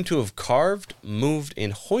 He claimed to have carved, moved,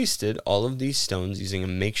 and hoisted all of these stones using a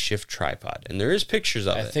makeshift tripod. And there is pictures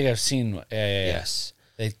of it. I think I've seen. Yes.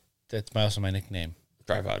 That's also my nickname.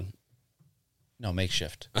 Tripod. No,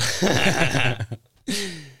 makeshift.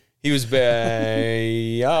 He was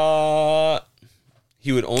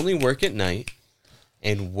he would only work at night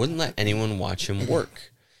and wouldn't let anyone watch him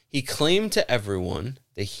work. He claimed to everyone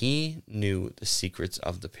that he knew the secrets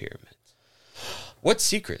of the pyramids. What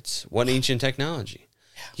secrets? What ancient technology?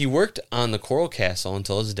 He worked on the Coral Castle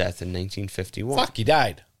until his death in 1951. Fuck, he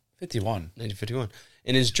died. 1951.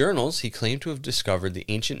 In his journals, he claimed to have discovered the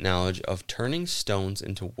ancient knowledge of turning stones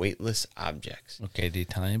into weightless objects. Okay, did he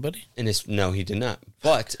tell anybody? No, he did not.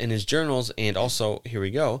 But in his journals, and also, here we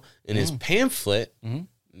go, in his pamphlet,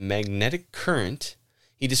 Magnetic Current,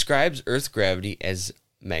 he describes Earth gravity as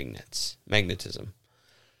magnetism.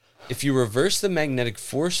 If you reverse the magnetic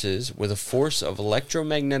forces with a force of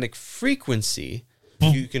electromagnetic frequency,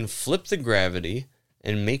 you can flip the gravity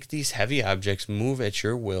and make these heavy objects move at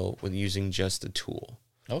your will with using just a tool.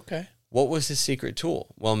 Okay. What was his secret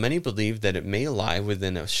tool? Well, many believe that it may lie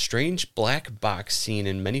within a strange black box seen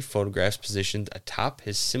in many photographs positioned atop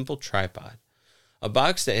his simple tripod. a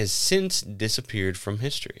box that has since disappeared from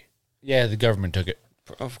history. Yeah, the government took it.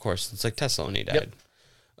 Of course, it's like Tesla when he died. Yep.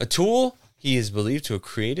 A tool he is believed to have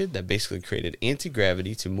created that basically created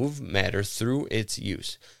anti-gravity to move matter through its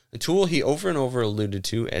use. A tool he over and over alluded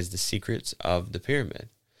to as the secrets of the pyramid.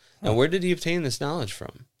 Now, where did he obtain this knowledge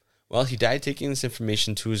from? Well, he died taking this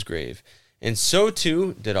information to his grave. And so,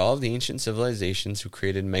 too, did all of the ancient civilizations who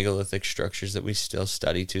created megalithic structures that we still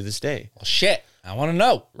study to this day. Well, shit. I want to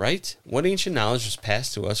know. Right? What ancient knowledge was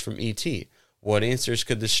passed to us from E.T.? What answers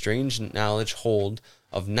could this strange knowledge hold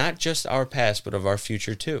of not just our past, but of our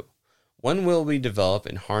future, too? When will we develop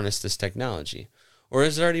and harness this technology? Or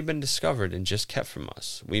has it already been discovered and just kept from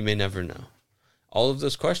us? We may never know. All of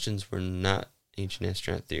those questions were not ancient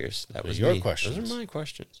astronaut theorists. That was your me. questions. Those are my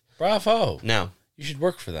questions. Bravo. Now, you should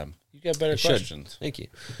work for them. You got better questions. Thank you.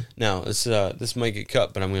 Now, this might get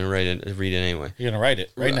cut, but I'm going to read it anyway. You're going to write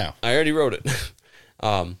it right now. I already wrote it.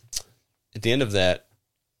 At the end of that,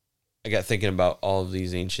 I got thinking about all of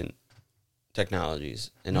these ancient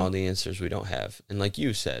technologies and all the answers we don't have. And like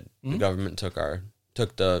you said, the government took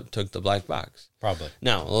the black box. Probably.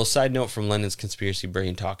 Now, a little side note from Lennon's conspiracy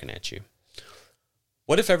brain talking at you.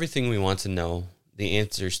 What if everything we want to know the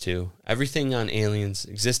answers to, everything on aliens,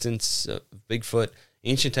 existence, Bigfoot,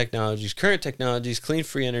 ancient technologies, current technologies, clean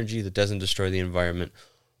free energy that doesn't destroy the environment,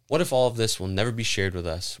 what if all of this will never be shared with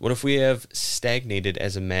us? What if we have stagnated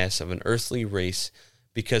as a mass of an earthly race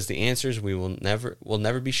because the answers will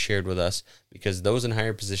never be shared with us because those in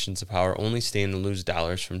higher positions of power only stand to lose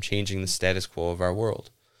dollars from changing the status quo of our world?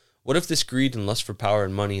 What if this greed and lust for power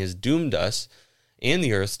and money has doomed us and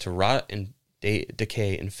the earth to rot and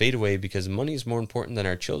decay and fade away because money is more important than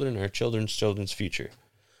our children and our children's children's future?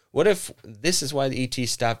 What if this is why the ET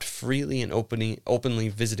stopped freely and openly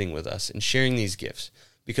visiting with us and sharing these gifts?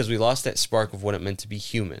 Because we lost that spark of what it meant to be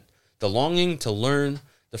human. The longing to learn,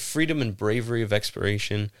 the freedom and bravery of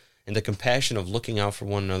exploration, and the compassion of looking out for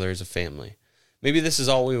one another as a family. Maybe this is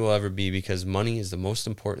all we will ever be because money is the most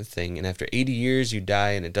important thing, and after 80 years you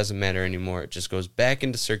die and it doesn't matter anymore. It just goes back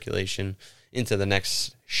into circulation into the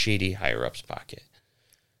next shady higher-up's pocket.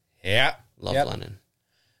 Yeah. Love Lennon.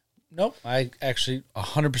 Nope. I actually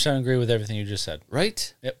 100% agree with everything you just said.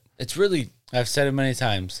 Right? Yep. It's really... I've said it many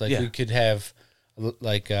times. Like, we could have,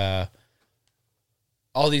 like,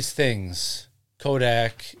 all these things.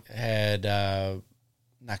 Kodak had...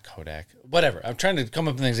 not Kodak. Whatever. I'm trying to come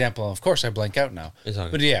up with an example. Of course, I blank out now.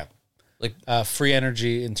 But, yeah. Like free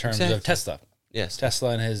energy in terms of Tesla. Yes. Tesla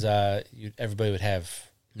and his... everybody would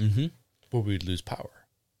have... But we'd lose power.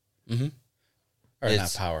 Or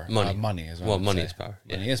it's not power. Money. Money is money is power.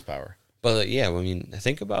 Money is power. But I mean,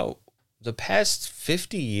 think about the past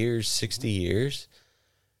 50 years, 60 years.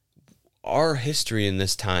 Our history in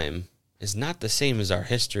this time is not the same as our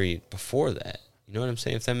history before that. You know what I'm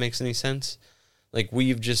saying? If that makes any sense. Like,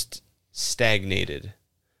 we've just stagnated.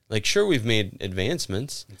 Like, sure, we've made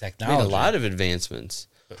advancements. Technology. Made a lot of advancements.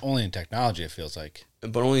 But only in technology, it feels like.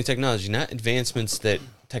 But only technology, not advancements that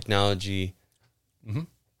technology,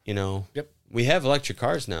 Yep. We have electric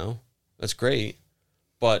cars now. That's great.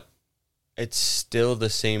 But it's still the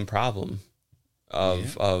same problem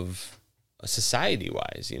of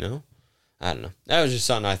society-wise, I don't know. That was just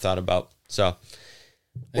something I thought about. So,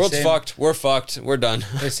 world's fucked. We're fucked. We're done.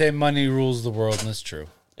 They say money rules the world, and that's true.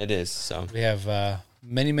 It is, so. We have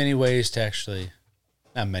many, many ways to actually...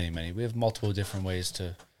 Not many, many. We have multiple different ways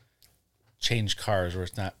to change cars where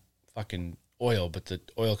it's not fucking oil, but the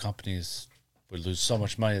oil companies would lose so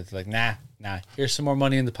much money that they're like, nah, here's some more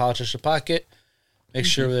money in the politician's pocket. Make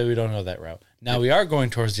sure that we don't go that route. Now we are going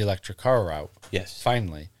towards the electric car route. Yes.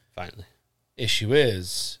 Finally. Issue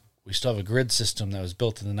is, we still have a grid system that was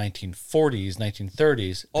built in the 1940s,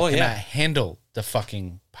 1930s. Oh, yeah. Cannot handle the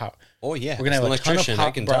fucking power. Oh, yeah. We're going to have a ton of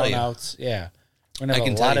brownouts. Yeah. We're going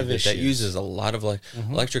to have a lot of issues. That uses a lot of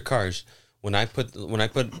electric cars. When I put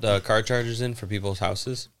the car chargers in for people's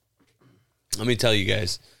houses, let me tell you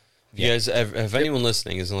guys, if anyone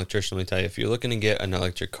listening is an electrician, let me tell you, if you're looking to get an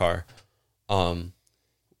electric car,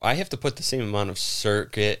 I have to put the same amount of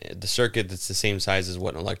circuit that's the same size as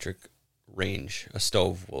what an electric range a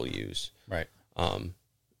stove will use. Right.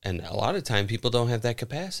 And a lot of time people don't have that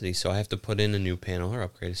capacity, so I have to put in a new panel or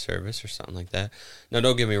upgrade a service or something like that. Now,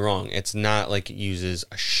 don't get me wrong. It's not like it uses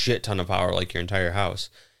a shit ton of power like your entire house,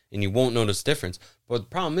 and you won't notice difference. But the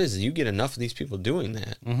problem is you get enough of these people doing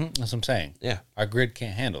that. That's what I'm saying. Yeah. Our grid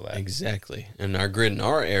can't handle that. Exactly. And our grid in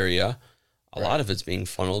our area, a lot of it's being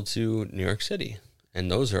funneled to New York City, and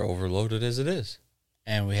those are overloaded as it is.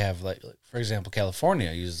 And we have, like for example,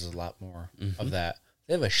 California uses a lot more of that.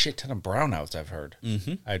 They have a shit ton of brownouts, I've heard.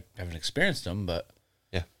 I haven't experienced them, but...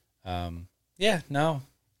 Yeah. No.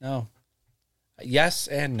 Yes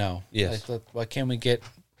and no. Yes. Like, why can't we get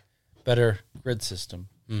better grid system?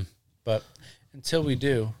 But until we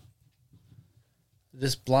do,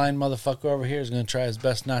 this blind motherfucker over here is going to try his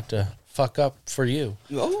best not to fuck up for you.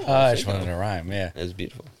 Oh, I just wanted to rhyme, yeah. That's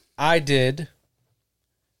beautiful. I did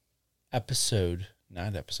I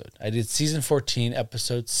did season 14,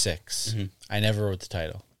 episode 6. I never wrote the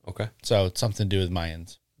title. Okay. So it's something to do with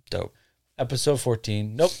Mayans. Dope. Episode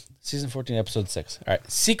 14. Nope. Season 14, episode 6. All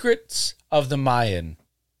right. Secrets of the Mayan.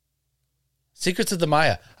 Secrets of the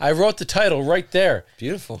Maya. I wrote the title right there.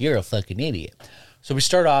 Beautiful. You're a fucking idiot. So we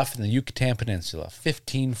start off in the Yucatan Peninsula,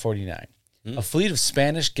 1549. A fleet of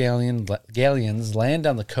Spanish galleons land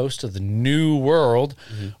on the coast of the New World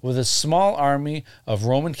with a small army of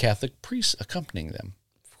Roman Catholic priests accompanying them.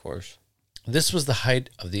 Of course. This was the height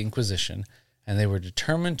of the Inquisition, and they were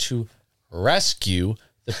determined to rescue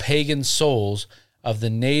the pagan souls of the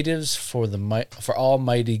natives for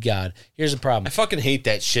Almighty God. Here's the problem. I fucking hate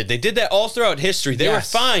that shit. They did that all throughout history. They were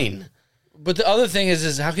fine. But the other thing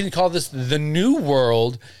is how can you call this the New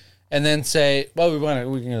World and then say, well,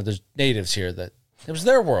 there's natives here that it was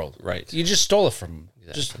their world. Right. You just stole it from them.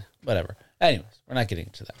 Exactly. Just whatever. Anyways, we're not getting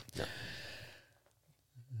into that.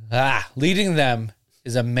 No. Leading them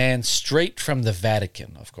is a man straight from the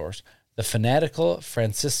Vatican, of course, the fanatical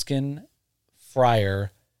Franciscan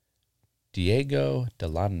friar Diego de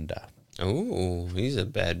Landa. Oh, he's a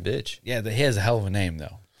bad bitch. Yeah, he has a hell of a name,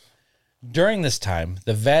 though. During this time,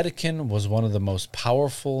 the Vatican was one of the most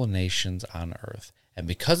powerful nations on earth, and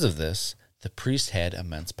because of this, the priest had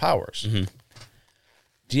immense powers.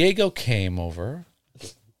 Diego came over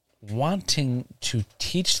wanting to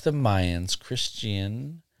teach the Mayans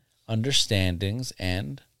Christian understandings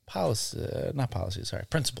and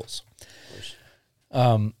principles.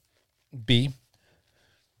 B,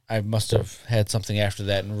 I must have had something after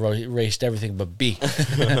that and erased everything but B.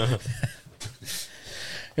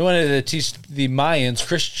 He wanted to teach the Mayans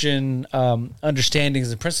Christian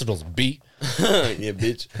understandings and principles. B. Yeah,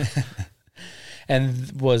 bitch.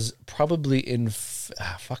 And was probably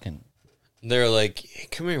They're like, hey,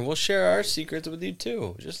 come here, we'll share our secrets with you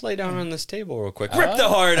too. Just lay down on this table real quick. Rip the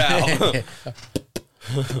heart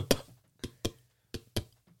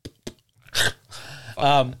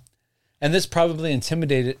out. And this probably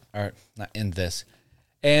intimidated, or not in this,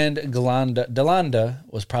 and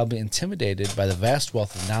Delanda was probably intimidated by the vast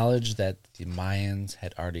wealth of knowledge that the Mayans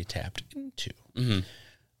had already tapped into.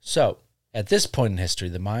 So, at this point in history,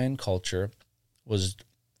 the Mayan culture was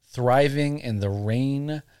thriving in the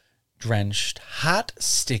rain-drenched, hot,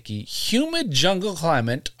 sticky, humid jungle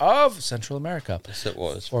climate of Central America. Yes, it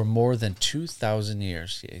was. For more than 2,000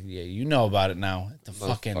 years. Yeah, you know about it now. The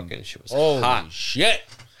fucking shit was holy hot. Shit.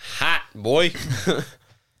 Hot, boy.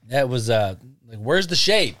 That was, like, where's the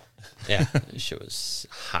shade? Yeah, this shit was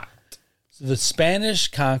hot. So the Spanish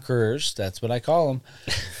conquerors, that's what I call them,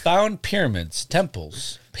 found pyramids,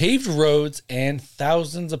 temples, paved roads, and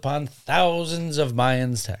thousands upon thousands of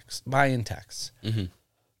Mayan texts. The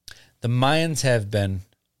Mayans have been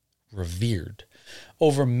revered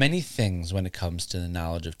over many things when it comes to the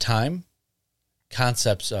knowledge of time,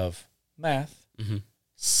 concepts of math,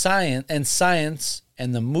 science,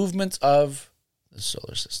 and the movements of the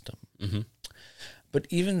solar system. But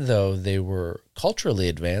even though they were culturally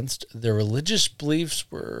advanced, their religious beliefs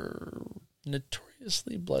were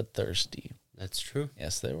notoriously bloodthirsty. That's true.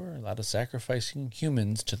 Yes, they were. A lot of sacrificing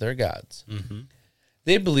humans to their gods.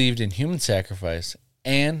 They believed in human sacrifice,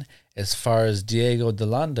 and as far as Diego de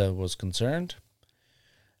Landa was concerned,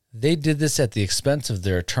 they did this at the expense of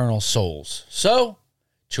their eternal souls. So,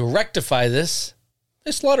 to rectify this,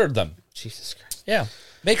 they slaughtered them. Jesus Christ. Yeah.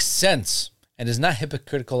 Makes sense and is not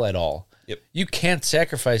hypocritical at all. Yep. You can't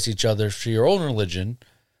sacrifice each other for your own religion,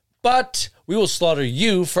 but we will slaughter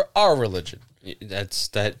you for our religion. That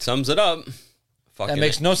sums it up. That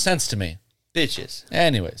makes no sense to me. Bitches.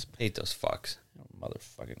 Anyways. Hate those fucks.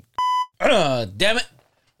 Motherfucking. Damn it.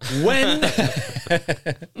 When?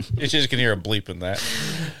 You just can hear a bleep in that.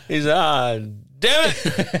 He's damn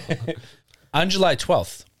it. On July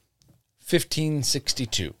 12th,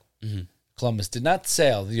 1562, Columbus did not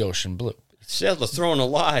sail the ocean blue. Sailed the throne of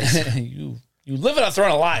lies. You live in a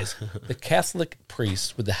throne of lies. The Catholic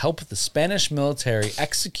priests, with the help of the Spanish military,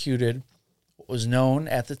 executed what was known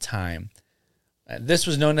at the time. This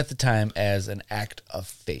was known at the time as an act of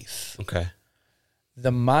faith. Okay.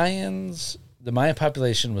 The Mayan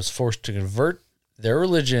population was forced to convert their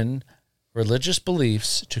religious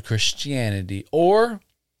beliefs to Christianity, or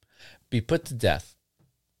be put to death.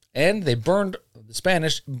 And the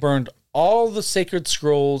Spanish burned all the sacred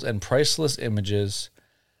scrolls and priceless images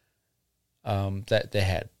that they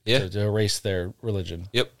had to erase their religion.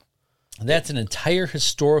 Yep. That's an entire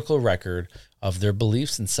historical record of their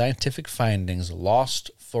beliefs and scientific findings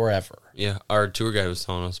lost forever. Yeah, our tour guide was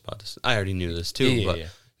telling us about this. I already knew this too, but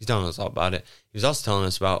he's telling us all about it. He was also telling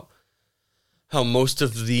us about how most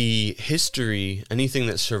of the history, anything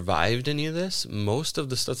that survived any of this, most of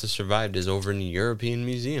the stuff that survived is over in European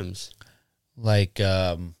museums. Like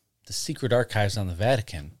the secret archives on the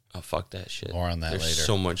Vatican. Oh, fuck that shit. More on that There's later.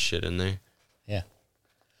 so much shit in there.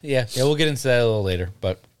 Yeah, we'll get into that a little later.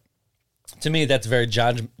 But to me, that's very It's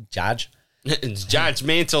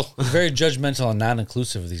judgmental. very judgmental and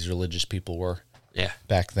non-inclusive of these religious people were. Yeah.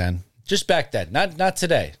 Back then. Just back then. Not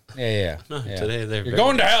today. Yeah. Today they're You're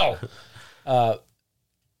going to hell.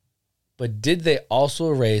 But did they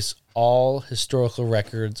also erase all historical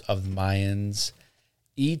records of the Mayans'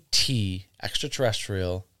 ET,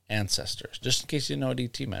 extraterrestrial ancestors? Just in case you know what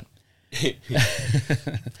ET meant.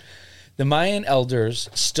 The Mayan elders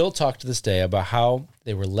still talk to this day about how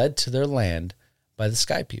they were led to their land by the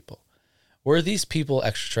sky people. Were these people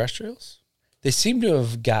extraterrestrials? They seem to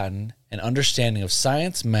have gotten an understanding of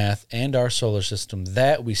science, math, and our solar system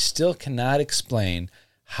that we still cannot explain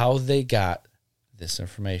how they got this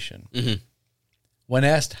information. Mm-hmm. When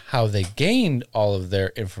asked how they gained all of their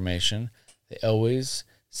information, they always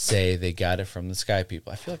say they got it from the sky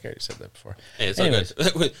people. I feel like I already said that before. Hey, it's anyways.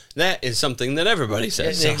 Okay. That is something that everybody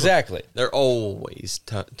says. Exactly. They're always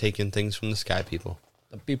taking things from the sky people.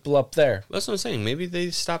 The people up there. That's what I'm saying. Maybe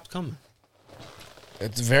they stopped coming.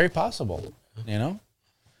 It's very possible, you know?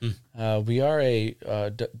 We are a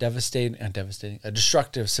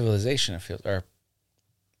destructive civilization, I feel, or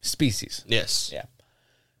species. Yes. Yeah.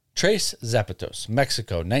 Tres Zapatos,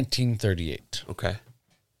 Mexico, 1938. Okay.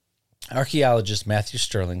 Archaeologist Matthew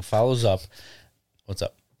Sterling follows up. What's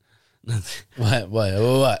up?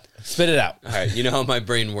 What? Spit it out. All right. You know how my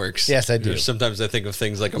brain works. Yes, I do. Sometimes I think of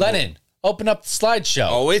things like Lennon, open up the slideshow.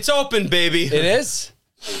 Oh, it's open, baby. It is?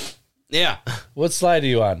 Yeah. What slide are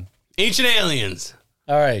you on? Ancient aliens.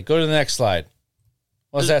 All right, go to the next slide.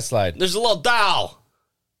 What's that slide? There's a little doll.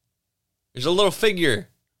 There's a little figure.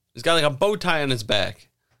 It's got like a bow tie on its back.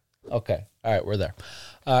 Okay. All right, we're there.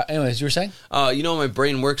 Anyways, you were saying? You know how my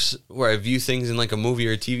brain works where I view things in like a movie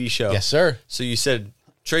or a TV show? Yes, sir. So you said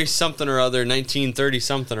Trace something or other, 1930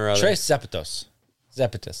 something or other. Tres Zapatos.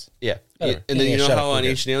 Zapatos. Yeah. Whatever. And then you know shut how up, on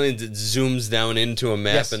Ancient Aliens it zooms down into a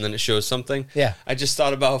map Yes. and then it shows something? Yeah. I just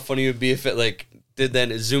thought about how funny it would be if it like did that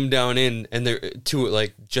and it zoomed down in and there to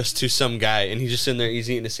like just to some guy and he's just sitting there, he's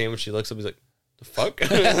eating a sandwich, he looks up, he's like, the fuck?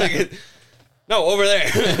 Like, no, over there.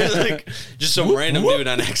 Like just some random dude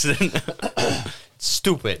on accident.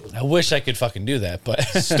 Stupid. I wish I could fucking do that, but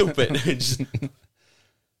Stupid. Just...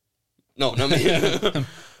 No, not me.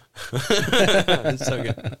 It's so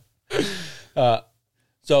good.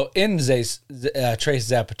 So in Tres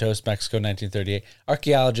Zapatos, Mexico, 1938,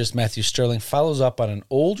 archaeologist Matthew Sterling follows up on an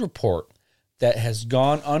old report that has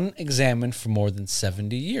gone unexamined for more than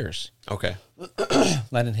 70 years. Okay.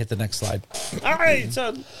 Lennon, hit the next slide. All right,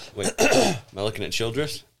 son. Wait, am I looking at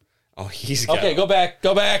Childress? Oh, he's got Okay, go back.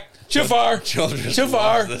 Too far. Childress. Too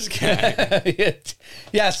far. This guy.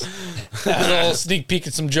 Yes. A little sneak peek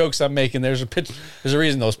at some jokes I'm making. There's a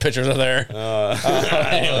reason those pictures are there.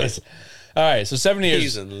 Anyways. All right, so 70 years.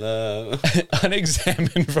 He's in love.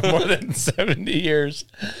 Unexamined for more than 70 years.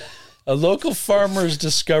 A local farmer's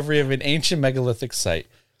discovery of an ancient megalithic site.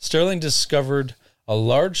 Sterling discovered a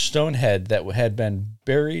large stone head that had been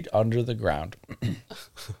buried under the ground.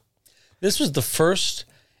 This was the first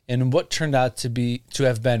in what turned out to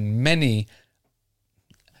have been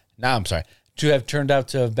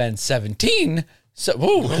 17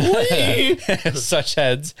 such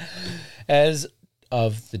heads as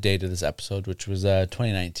of the date of this episode, which was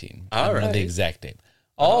 2019. I don't know the exact date.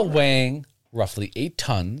 All weighing roughly 8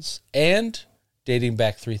 tons and dating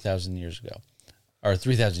back 3,000 years ago. Or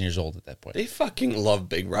 3,000 years old at that point. They fucking love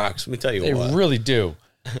big rocks. Let me tell you They what. really do.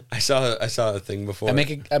 I saw a thing before. I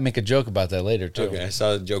make a joke about that later too. Okay, I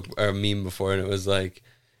saw a joke or a meme before, and it was like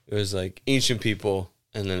ancient people,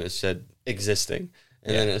 and then it said existing,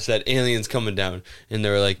 and then it said aliens coming down, and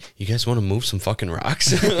they were like, "You guys want to move some fucking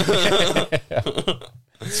rocks?"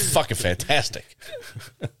 It's fucking fantastic.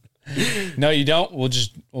 No, you don't.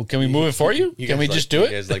 Can we move it for you? Can we just do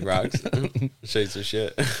it? You guys like rocks? Show you some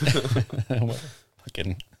shit.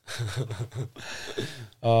 Fucking.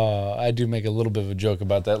 I do make a little bit of a joke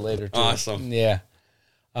about that later too. Awesome. Yeah.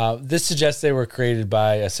 This suggests they were created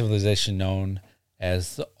by a civilization known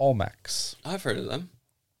as the Olmecs. I've heard of them.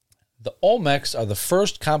 The Olmecs are the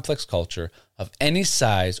first complex culture of any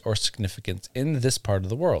size or significance in this part of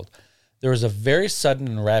the world. There was a very sudden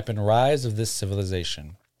and rapid rise of this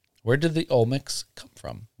civilization. Where did the Olmecs come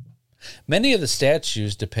from? Many of the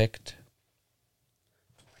statues depict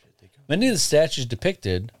Many of the statues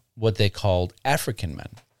depicted what they called African men.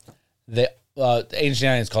 The ancient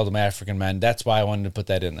aliens called them African men. That's why I wanted to put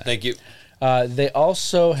that in there. Thank you. They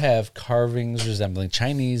also have carvings resembling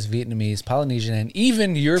Chinese, Vietnamese, Polynesian, and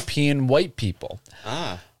even European white people.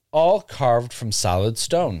 All carved from solid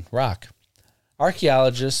stone, rock.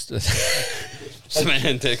 Archaeologists...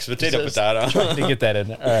 Semantics, potato. Trying to get that in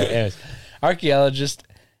there. All right, anyways. Archaeologists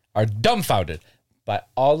are dumbfounded by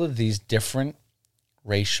all of these different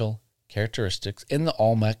racial characteristics in the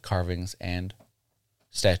Olmec carvings and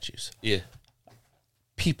statues. Yeah.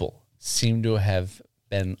 People seem to have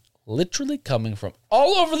been literally coming from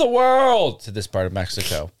all over the world to this part of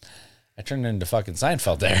Mexico. I turned into fucking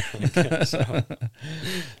Seinfeld there.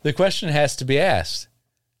 The question has to be asked,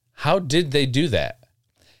 how did they do that?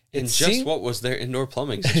 What was their indoor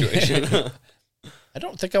plumbing situation? I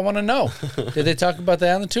don't think I want to know. Did they talk about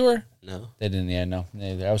that on the tour? No. They didn't, no.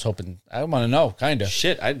 I was hoping, I want to know, kind of.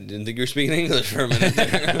 Shit, I didn't think you were speaking English for a minute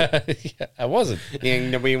there. Yeah, I wasn't.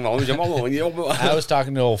 I was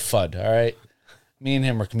talking to old Fudd, all right? Me and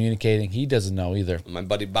him were communicating. He doesn't know either. My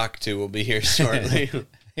buddy Baktu will be here shortly.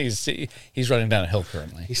 He's running down a hill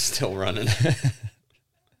currently. He's still running.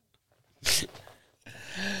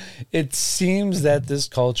 It seems that this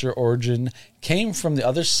culture origin came from the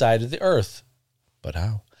other side of the earth. But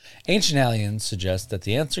how? Ancient aliens suggest that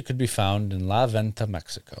the answer could be found in La Venta,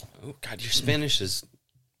 Mexico. Oh, God, your Spanish is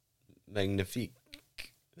magnifique.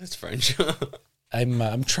 That's French.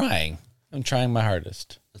 I'm trying. I'm trying my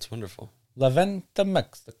hardest. That's wonderful. La Venta,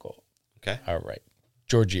 Mexico. Okay. All right.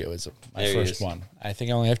 Giorgioism, my There first one. I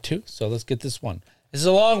think I only have two, so let's get this one. This is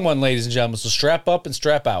a long one, ladies and gentlemen, so strap up and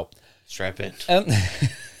strap out. Strap in.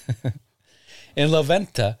 In La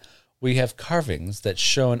Venta, we have carvings that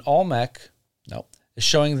show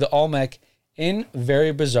showing the Olmec in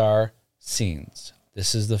very bizarre scenes.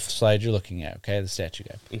 This is the slide you're looking at, okay? The statue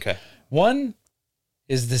guy. Okay. One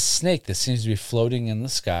is this snake that seems to be floating in the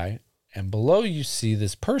sky, and below you see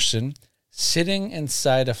this person sitting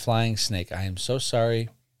inside a flying snake. I am so sorry.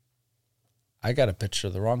 I got a picture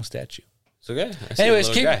of the wrong statue. It's okay. Anyways,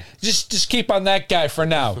 just keep on that guy for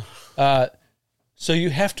now. So you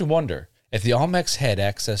have to wonder if the Olmecs had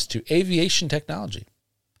access to aviation technology.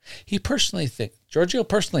 Giorgio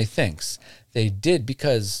personally thinks they did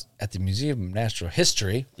because at the Museum of Natural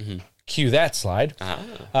History, cue that slide,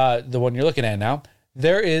 the one you're looking at now,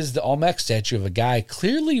 there is the Olmec statue of a guy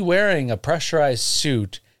clearly wearing a pressurized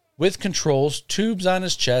suit with controls, tubes on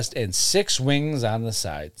his chest, and 6 wings on the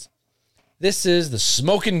sides. This is the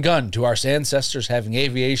smoking gun to our ancestors having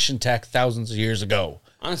aviation tech thousands of years ago.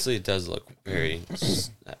 Honestly, it does look very...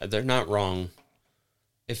 they're not wrong.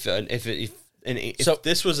 If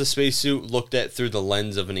this was a spacesuit looked at through the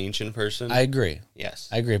lens of an ancient person... I agree. Yes.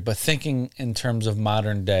 I agree. But thinking in terms of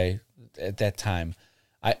modern day, at that time,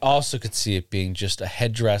 I also could see it being just a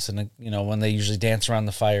headdress and, when they usually dance around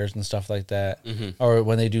the fires and stuff like that. Mm-hmm. Or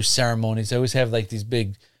when they do ceremonies, they always have like these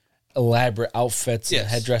big elaborate outfits and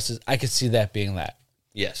headdresses. I could see that being that.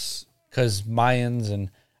 Yes. Because Mayans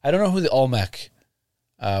and... I don't know who the Olmec...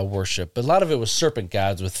 worship, but a lot of it was serpent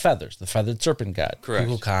gods with feathers, the feathered serpent god, correct,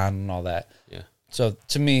 Kukulkan and all that. Yeah. So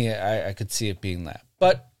to me, I could see it being that.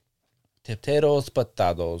 But Tipteros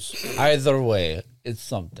patados, either way, it's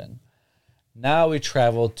something. Now we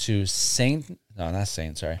travel to San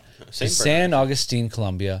Augustine,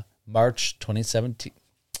 Colombia, March 2017.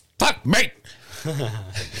 Fuck me!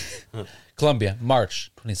 Colombia,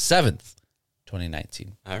 March 27th,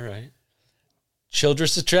 2019. All right.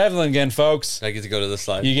 Childress is traveling again, folks. I get to go to the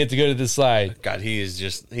slide. You get to go to the slide. God, he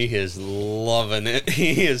is loving it.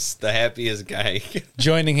 He is the happiest guy.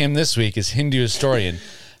 Joining him this week is Hindu historian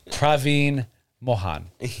Praveen Mohan.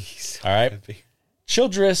 All right. Happy.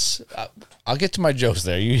 Childress, I'll get to my jokes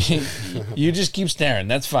there. You just keep staring.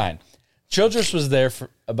 That's fine. Childress was there for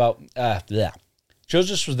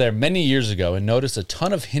Childress was there many years ago and noticed a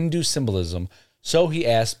ton of Hindu symbolism. So he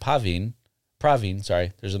asked Praveen,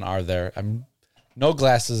 there's an R there. No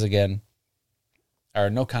glasses again, or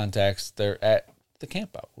no contacts. They're at the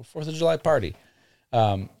camp out, 4th of July party.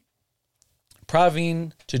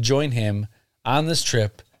 Praveen to join him on this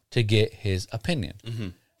trip to get his opinion. Mm-hmm.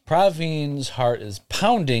 Praveen's heart is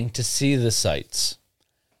pounding to see the sights.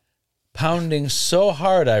 Pounding so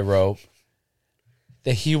hard, I wrote,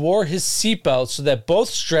 that he wore his seatbelt so that both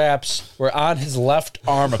straps were on his left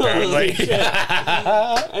arm, apparently.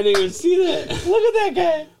 I didn't even see that. Look at that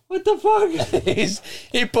guy. What the fuck?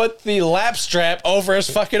 He put the lap strap over his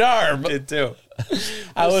fucking arm. I did too.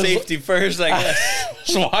 Safety first, I guess. I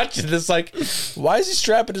was watching this like, why is he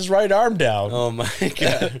strapping his right arm down? Oh my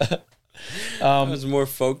God. I was more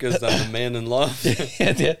focused on the man in love.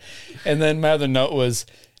 And then my other note was,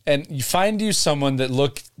 and you find you someone that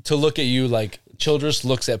look at you like Childress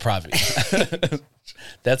looks at Pravi.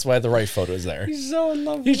 That's why the right photo is there. He's so in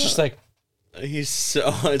love. He's just like, it's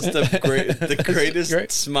the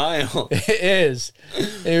greatest smile. It is.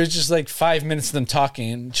 It was just like 5 minutes of them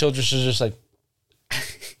talking, and Childress is just like,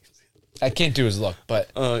 I can't do his look,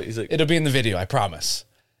 but he's like, it'll be in the video, I promise.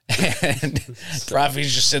 And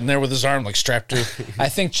Pravi's just sitting there with his arm like strapped to. I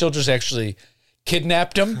think Childress actually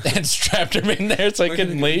kidnapped him and strapped him in there so I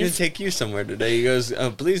couldn't leave. We're gonna take you somewhere today. He goes,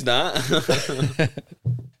 please not.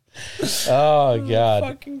 Oh God!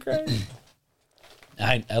 Fucking crazy.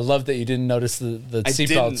 I love that you didn't notice the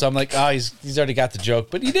seatbelt. So I'm like, oh, he's already got the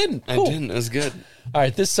joke, but he didn't. Cool. I didn't. It was good. All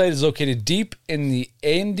right, this site is located deep in the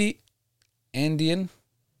Andean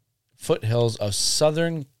foothills of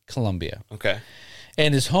southern Colombia. Okay.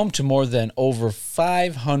 And is home to more than over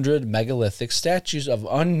 500 megalithic statues of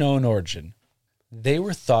unknown origin. They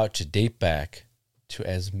were thought to date back to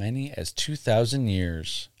as many as 2,000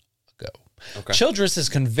 years ago. Okay. Childress is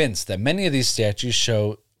convinced that many of these statues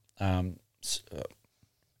show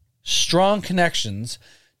strong connections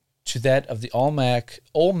to that of the Olmec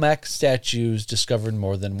statues discovered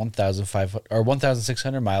more than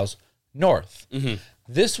 1,600 miles north. Mm-hmm.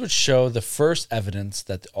 This would show the first evidence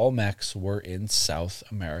that the Olmecs were in South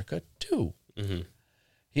America too. Mm-hmm.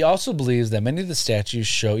 He also believes that many of the statues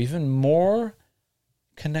show even more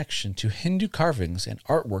connection to Hindu carvings and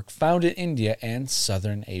artwork found in India and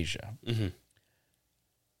southern Asia. Mm-hmm.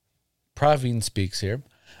 Praveen speaks here.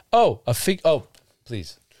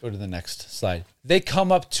 Please go to the next slide. They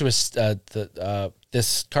come up to this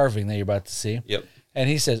carving that you're about to see. Yep. And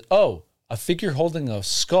he says, a figure holding a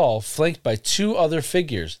skull flanked by two other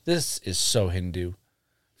figures. This is so Hindu.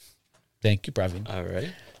 Thank you, Praveen. All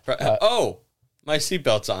right. My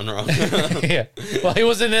seatbelt's on wrong. Yeah. Well, he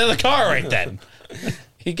wasn't in the car right then.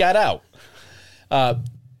 He got out.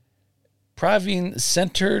 Praveen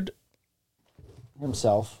centered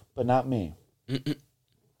himself, but not me. Mm-mm.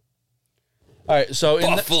 All right, so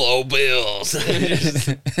Buffalo Bills.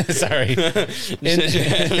 Sorry.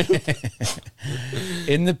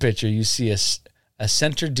 In the picture, you see a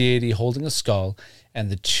center deity holding a skull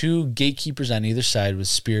and the two gatekeepers on either side with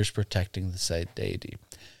spears protecting the said deity.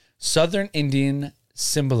 Southern Indian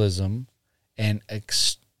symbolism and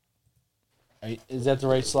is that the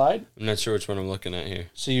right slide? I'm not sure which one I'm looking at here.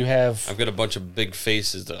 So you have... I've got a bunch of big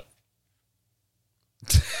faces that...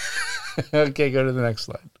 Okay, go to the next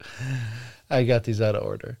slide. I got these out of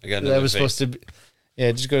order. I got another that was supposed to be...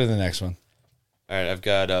 Yeah, just go to the next one. All right, I've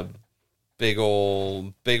got a big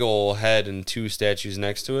old head and two statues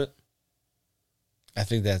next to it. I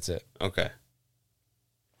think that's it. Okay.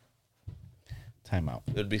 Time out.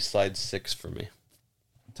 It would be slide 6 for me.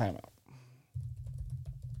 Time out.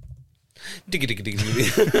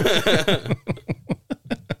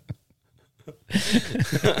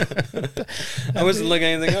 I wasn't looking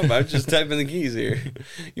anything up. I was just typing the keys here.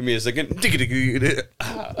 Give me a second.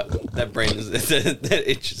 That brain is that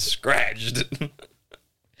itch just scratched.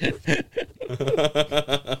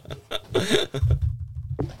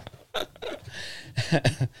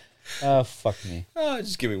 Oh, fuck me.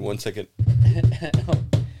 Just give me 1 second.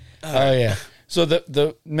 Oh, yeah. So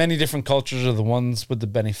the many different cultures are the ones with the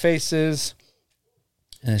Benny faces.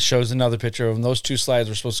 And it shows another picture of them. Those two slides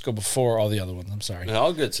were supposed to go before all the other ones. I'm sorry.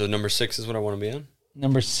 All good. So number 6 is what I want to be on?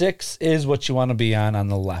 Number 6 is what you want to be on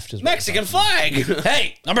the left. Is Mexican flag!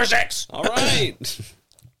 Hey, number 6! All right.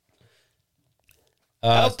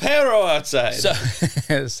 El Perro outside. So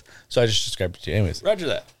I just described it to you. Anyways. Roger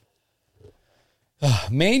that.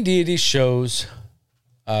 Main deity shown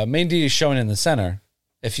in the center.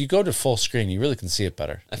 If you go to full screen, you really can see it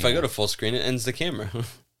better. If I go to full screen, it ends the camera.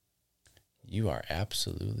 You are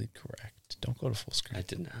absolutely correct. Don't go to full screen. I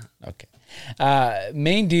did not. Okay.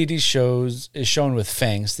 Main deity is shown with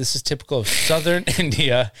fangs. This is typical of southern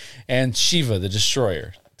India and Shiva, the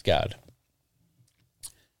destroyer god.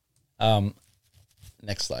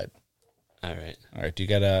 Next slide. All right. Do you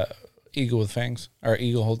got a eagle with fangs? Or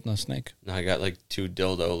eagle holding a snake? No, I got like 2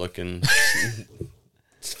 dildo looking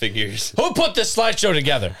figures. Who put this slideshow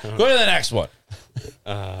together? Go to the next one.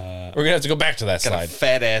 We're going to have to go back to that slide. A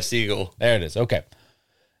fat ass eagle. There it is. Okay.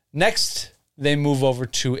 Next, they move over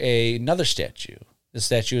to another statue. The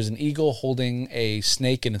statue is an eagle holding a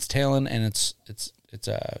snake in its talon and its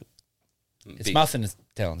mouth and its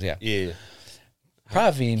talons. Yeah. Yeah.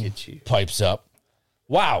 Praveen pipes up.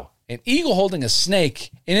 Wow. An eagle holding a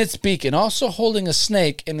snake in its beak and also holding a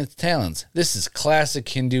snake in its talons. This is classic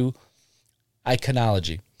Hindu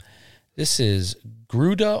iconology. This is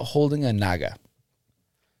Garuda holding a naga.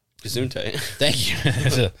 Gesundheit.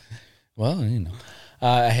 Thank you. Well, you know.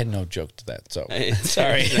 I had no joke to that, so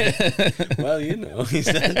sorry. Well, he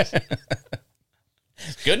says.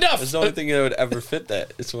 Good enough. That's the only thing that would ever fit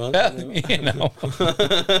that. It's one.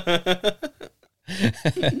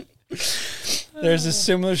 There's a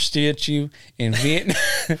similar statue in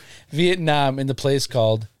Vietnam in the place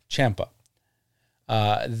called Champa.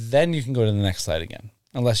 Then you can go to the next slide again,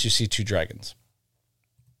 unless you see two dragons.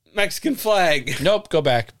 Mexican flag. Nope, go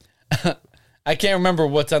back. I can't remember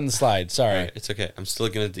what's on the slide. Sorry. Right, it's okay. I'm still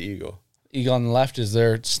looking at the eagle. Eagle on the left. Is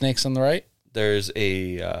there snakes on the right? There's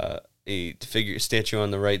a statue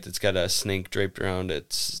on the right that's got a snake draped around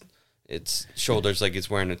its shoulders like it's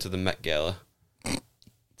wearing it to the Met Gala.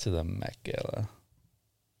 To the Met Gala.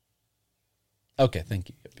 Okay, thank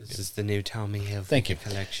you. This is the new Tommy Hilfiger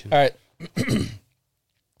collection. All right.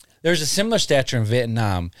 There's a similar statue in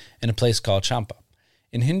Vietnam in a place called Champa.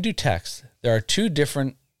 In Hindu texts, there are two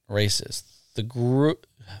different races. The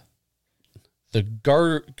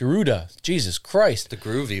Garuda, Jesus Christ. The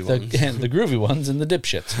groovy ones. The groovy ones and the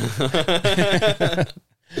dipshits.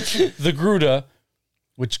 The Garuda,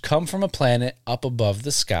 which come from a planet up above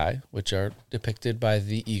the sky, which are depicted by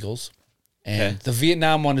the eagles. And the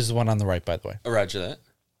Vietnam one is the one on the right, by the way. Roger that.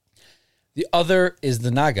 The other is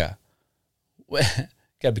the Naga.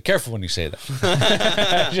 Gotta be careful when you say that.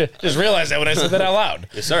 Just realize that when I said that out loud.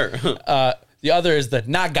 Yes, sir. The other is the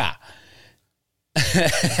Naga.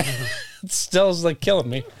 It still is like killing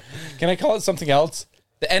me. Can I call it something else?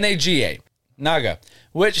 The NAGA, Naga,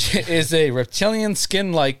 which is a reptilian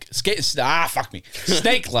snake-like,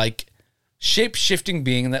 shape-shifting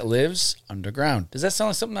being that lives underground. Does that sound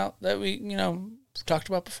like something else that we, talked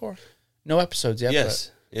about before? No episodes yet.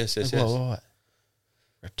 Yes. Yes. What?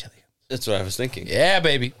 Reptilian. That's what I was thinking. Yeah,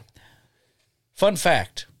 baby. Fun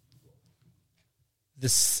fact.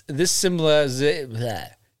 This symbolism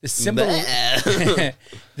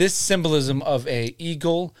of a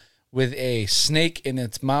eagle with a snake in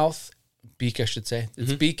its mouth, beak, I should say,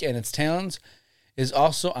 its beak and its talons, is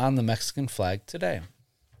also on the Mexican flag today.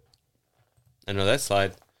 I know that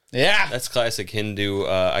slide. Yeah. That's classic Hindu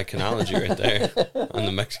iconology right there on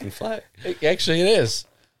the Mexican flag. Actually, it is.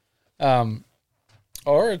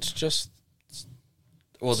 Or it's just...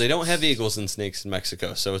 Well, they don't have eagles and snakes in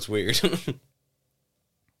Mexico, so it's weird.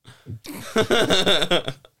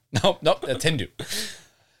 Nope, that's Hindu.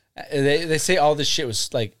 They say all this shit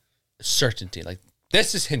was like certainty. Like,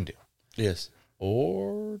 this is Hindu. Yes.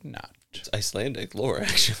 Or not. It's Icelandic lore,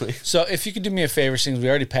 actually. So if you could do me a favor, since we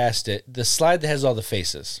already passed it, the slide that has all the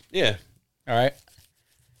faces. Yeah. All right.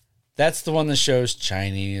 That's the one that shows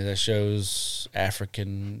Chinese, that shows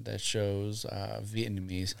African, that shows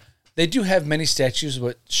Vietnamese. They do have many statues,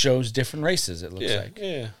 but shows different races, it looks like.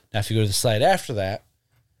 Yeah. Now, if you go to the slide after that,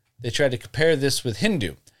 they tried to compare this with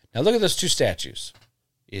Hindu. Now, look at those two statues.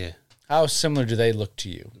 Yeah. How similar do they look to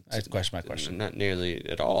you? That's my question. Not nearly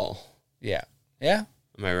at all. Yeah. Yeah?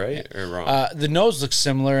 Am I right or wrong? The nose looks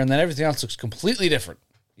similar, and then everything else looks completely different.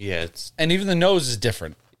 Yeah, it's... And even the nose is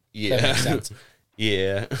different. Yeah. That makes sense.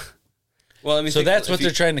 Yeah. Well, I mean, so that's what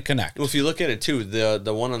they're trying to connect. Well, if you look at it too,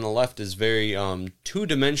 the one on the left is very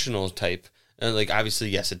two-dimensional type. And like obviously,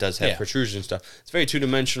 yes, it does have protrusion and stuff. It's very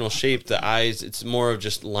two-dimensional shape. The eyes, it's more of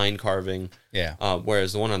just line carving. Yeah.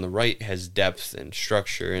 Whereas the one on the right has depth and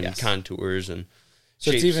structure and contours and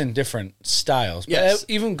so shapes. it's even different styles. But yes.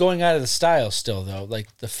 Even going out of the style still though,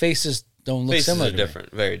 like the faces don't look similar. Faces are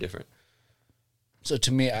different, very different. So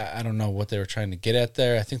to me, I don't know what they were trying to get at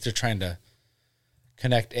there. I think they're trying to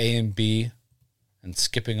connect A and B and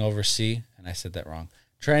skipping over C. And I said that wrong.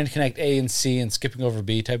 Trying to connect A and C and skipping over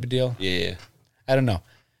B type of deal. Yeah. I don't know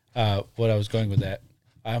what I was going with that.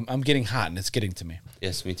 I'm getting hot and it's getting to me.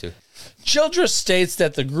 Yes, me too. Childress states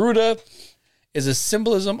that the Garuda is a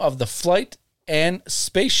symbolism of the flight and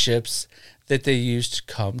spaceships that they used to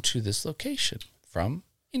come to this location from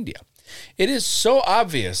India. It is so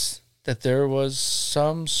obvious that there was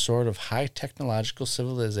some sort of high technological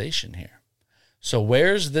civilization here. So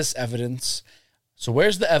where's this evidence? So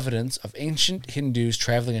where's the evidence of ancient Hindus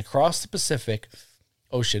traveling across the Pacific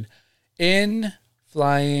Ocean in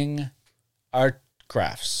flying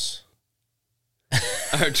aircrafts?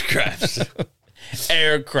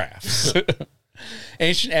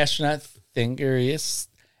 Ancient astronaut theorists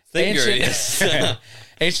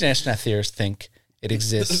think it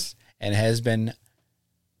exists and has been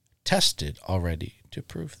tested already to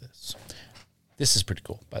prove this. This is pretty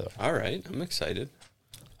cool, by the way. All right, I'm excited.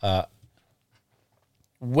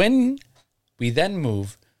 When we then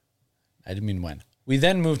move, we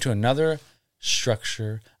then move to another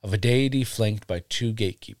structure of a deity flanked by two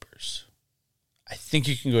gatekeepers. I think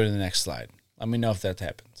you can go to the next slide. Let me know if that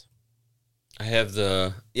happens. I have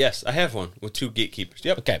I have one with 2 gatekeepers.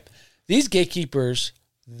 Yep. Okay. These gatekeepers,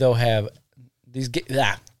 though, have these 2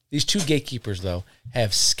 gatekeepers, though,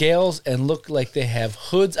 have scales and look like they have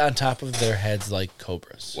hoods on top of their heads like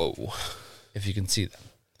cobras. Whoa. If you can see them.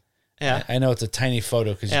 Yeah. I know it's a tiny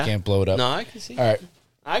photo because you can't blow it up. No, I can see. All right.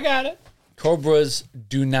 I got it. Cobras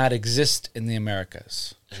do not exist in the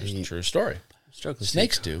Americas. True story.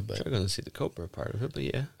 Snakes do, but struggling to see the cobra part of it, but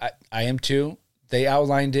yeah. I am too. They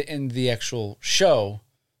outlined it in the actual show,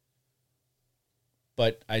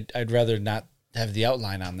 but I'd rather not have the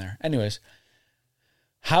outline on there. Anyways,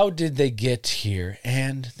 how did they get here?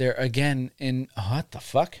 And they're again in what the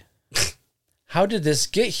fuck? How did this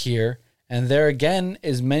get here? And there again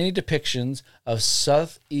is many depictions of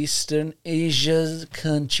Southeastern Asian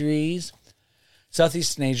countries.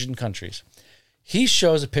 He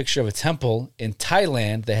shows a picture of a temple in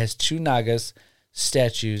Thailand that has 2 Nagas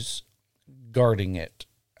statues guarding it.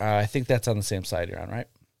 I think that's on the same side you're on, right?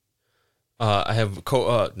 I have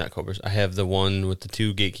not cobras. I have the one with the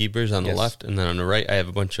 2 gatekeepers on the left, and then on the right, I have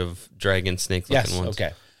a bunch of dragon snake-looking ones.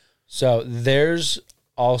 Okay. So there's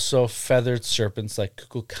also feathered serpents like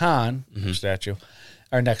Kukulkan statue.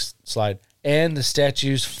 Our next slide, and the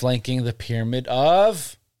statues flanking the pyramid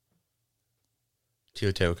of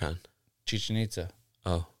Teotihuacan. Chichen Itza.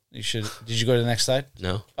 Oh, Did you go to the next slide?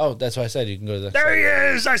 No. Oh, that's why I said you can go to the next There he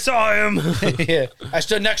is! I saw him! yeah, I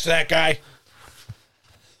stood next to that guy.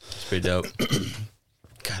 It's pretty dope.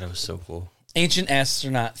 God, it was so cool. Ancient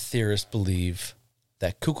astronaut theorists believe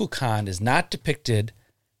that Kukulkan is not depicting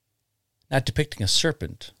a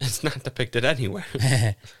serpent. It's not depicted anywhere.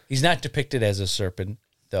 He's not depicted as a serpent,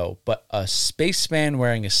 though, but a spaceman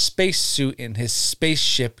wearing a spacesuit in his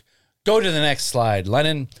spaceship. Go to the next slide,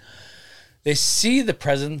 Lennon. They see the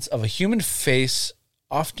presence of a human face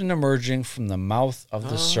often emerging from the mouth of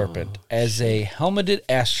the serpent as a helmeted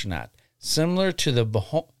astronaut, similar to the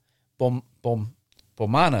Bomanas.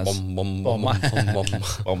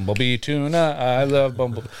 Bumblebee tuna, I love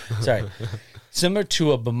Bumblebee. Sorry. Similar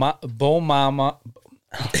to a Bomama.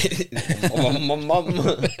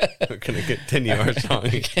 We're going to continue our song.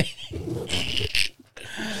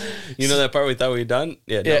 You know that part we thought we'd done?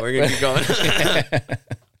 Yeah, no, we're going to keep going.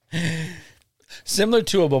 Similar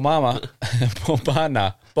to a Bomana.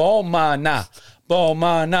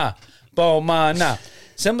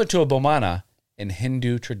 Similar to a Bomana in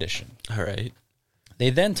Hindu tradition. All right. They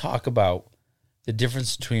then talk about the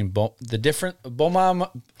difference between Bomama.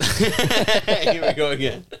 Here we go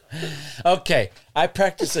again. Okay, I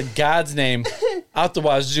practice a god's name out the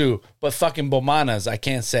wazoo, but fucking Bomanas I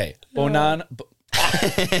can't say. Bomanas.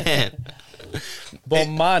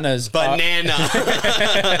 Banana.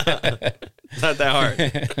 It's not that hard.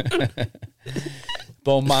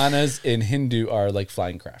 Bomanas in Hindu are like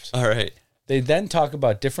flying crafts. All right. They then talk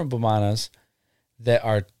about different Bomanas that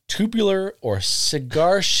are tubular or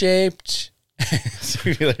cigar-shaped.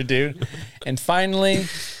 Tubular, dude. And finally,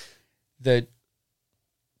 the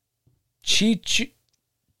Chikuna.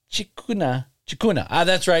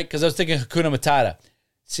 That's right, because I was thinking Hakuna Matata.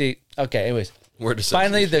 See, okay, anyways.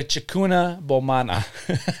 Finally, the Chikuna Bomana.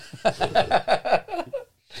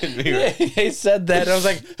 He said that. I was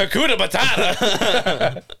like, Hakuna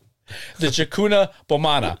Matata. The Chikuna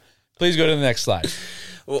Bomana. Please go to the next slide.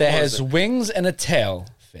 That has wings and a tail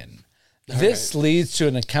fin. This leads to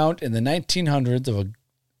an account in the 1900s of a...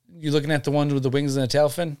 You looking at the one with the wings and a tail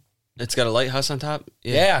fin? It's got a lighthouse on top?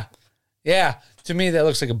 Yeah. To me, that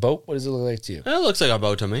looks like a boat. What does it look like to you? It looks like a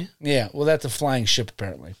boat to me. Yeah. Well, that's a flying ship,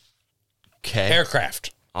 apparently. Okay.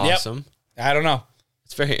 Aircraft. Awesome. Yep. I don't know.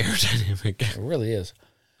 It's very aerodynamic. It really is.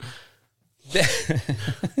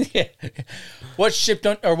 Yeah.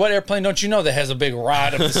 What airplane don't you know that has a big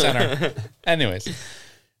rod up the center? Anyways,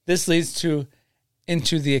 this leads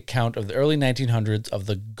into the account of the early 1900s of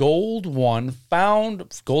the gold Bomana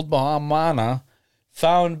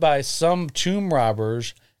found by some tomb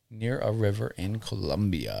robbers near a river in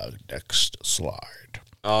Colombia. Next slide.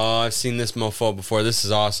 Oh, I've seen this mofo before. This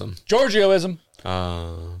is awesome. Giorgioism.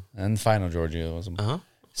 And final Giorgioism.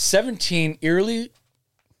 17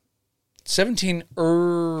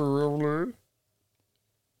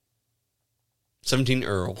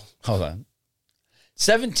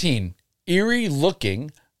 eerie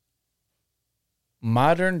looking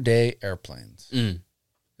modern day airplanes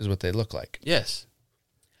is what they look like. Yes.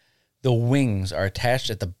 The wings are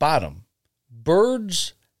attached at the bottom.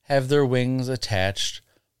 Birds have their wings attached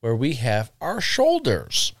where we have our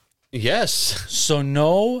shoulders. Yes. So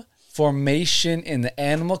no formation in the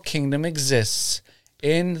animal kingdom exists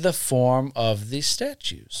in the form of these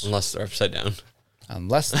statues. Unless they're upside down.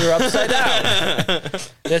 unless they're upside down.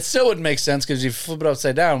 That still wouldn't make sense because you flip it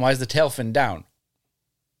upside down. Why is the tail fin down?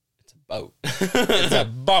 It's a boat. It's a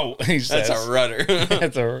boat. He says. That's a rudder.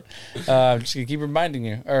 I'm just going to keep reminding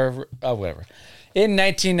you. Or whatever. In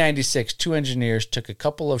 1996, 2 engineers took a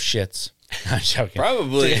couple of shits. I'm joking.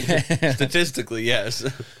 Probably. Statistically, yes.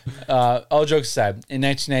 All jokes aside, in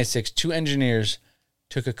 1996, 2 engineers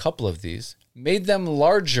took a couple of these, made them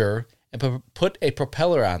larger, and put a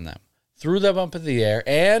propeller on them, threw them up in the air,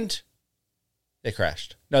 and they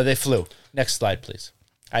crashed. No, they flew. Next slide, please.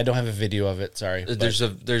 I don't have a video of it. Sorry.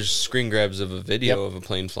 There's screen grabs of a video of a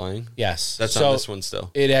plane flying. Yes. That's on this one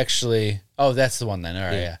still. It actually... Oh, that's the one then. All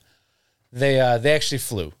right, yeah. They actually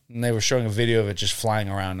flew, and they were showing a video of it just flying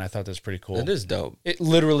around, and I thought that was pretty cool. It is dope. It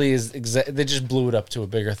literally is... They just blew it up to a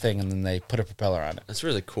bigger thing, and then they put a propeller on it. That's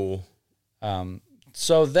really cool.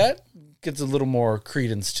 So that gives a little more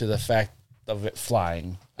credence to the fact of it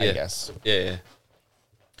flying, I guess. Yeah.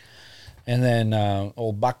 And then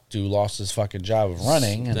old Bakhtu lost his fucking job of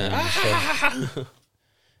running, and then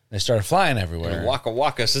they started flying everywhere. And Waka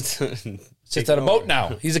Waka sits on a boat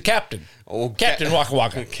now. He's a captain. Oh, Captain Waka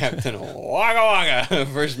Waka. Captain Waka Waka.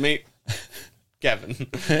 First mate, Kevin.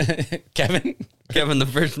 Kevin? Kevin, the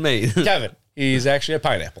first mate. Kevin. He's actually a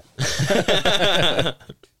pineapple. He's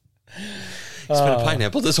been a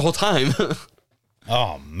pineapple this whole time.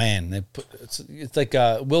 Oh, man. It's like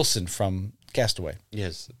Wilson from Castaway.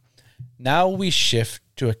 Yes. Now we shift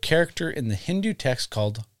to a character in the Hindu text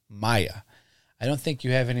called Maya. I don't think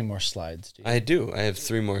you have any more slides, do you? I do. I have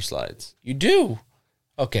 3 more slides. You do?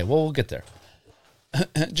 Okay, well, we'll get there.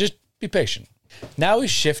 Just be patient. Now we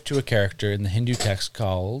shift to a character in the Hindu text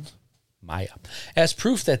called Maya, as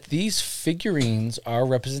proof that these figurines are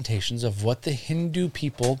representations of what the Hindu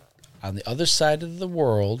people on the other side of the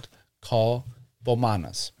world call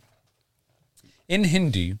Bomanas. In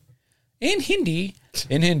Hindu,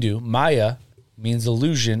 Maya means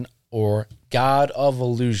illusion or god of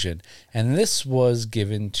illusion, and this was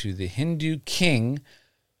given to the Hindu king,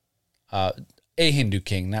 a Hindu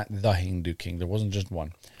king, not the Hindu king. There wasn't just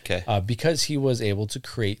one. Okay. Because he was able to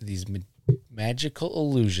create these magical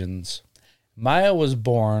illusions. Maya was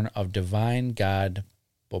born of divine god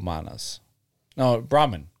Bomanas. No,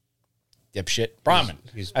 Brahman. Dipshit. Brahman.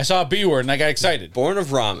 I saw a B word and I got excited. Born of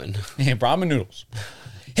ramen. Yeah, Brahman noodles.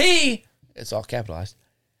 It's all capitalized.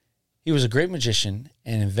 He was a great magician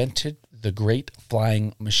and invented the great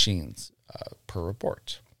flying machines, per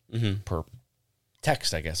report. Mm-hmm. Per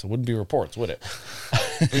text, I guess. It wouldn't be reports, would it?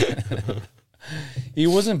 He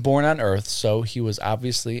wasn't born on Earth, so he was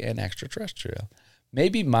obviously an extraterrestrial.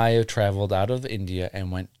 Maybe Maya traveled out of India and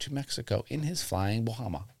went to Mexico in his flying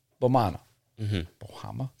Bomana. Mm-hmm.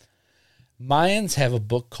 Bomana. Mayans have a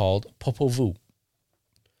book called Popol Vuh.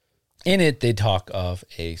 In it, they talk of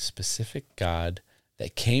a specific god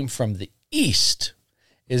that came from the East.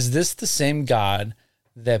 Is this the same god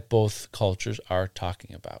that both cultures are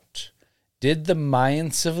talking about? Did the Mayan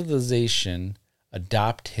civilization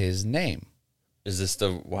adopt his name? Is this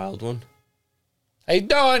the wild one? How you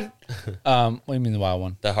doing? What do you mean the wild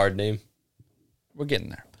one? The hard name? We're getting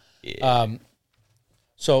there. Yeah.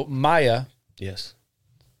 So Maya, yes,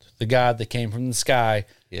 the god that came from the sky,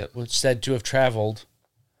 was said to have traveled.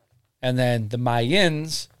 And then the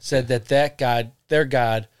Mayans said that god, their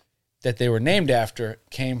god that they were named after,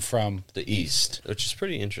 came from the East, which is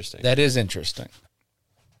pretty interesting. That is interesting.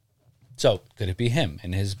 So, could it be him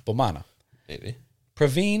and his Bomana? Maybe.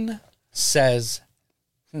 Praveen says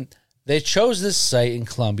they chose this site in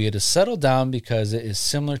Colombia to settle down because it is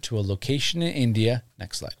similar to a location in India,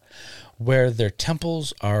 next slide, where their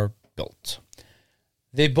temples are built.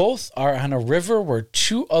 They both are on a river where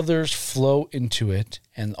 2 others flow into it,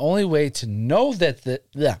 and the only way to know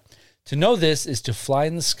this is to fly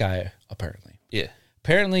in the sky, apparently. Yeah.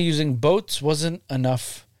 Apparently using boats wasn't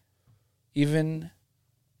enough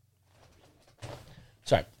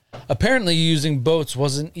Apparently using boats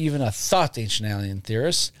wasn't even a thought to ancient alien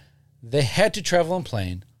theorists. They had to travel in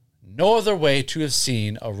plane. No other way to have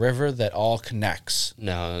seen a river that all connects.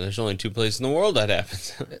 No, there's only 2 places in the world that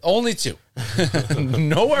happens. Only 2.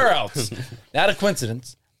 Nowhere else. Not a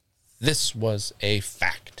coincidence. This was a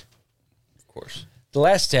fact. Of course. The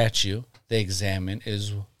last statue they examine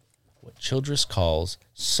is what Childress calls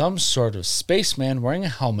some sort of spaceman wearing a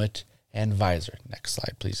helmet and visor. Next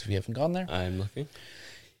slide, please, if you haven't gone there. I'm looking.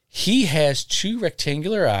 He has 2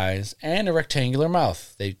 rectangular eyes and a rectangular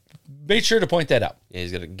mouth. They made sure to point that out. Yeah,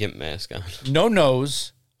 he's got a GIMP mask on. No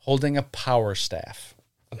nose, holding a power staff.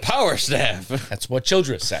 A power staff? That's what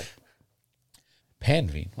Childress said.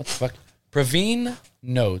 Panveen, what the fuck? Praveen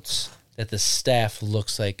notes that the staff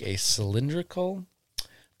looks like a cylindrical,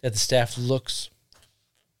 that the staff looks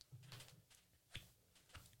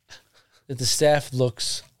that the staff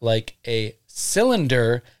looks like a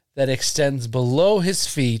cylinder that extends below his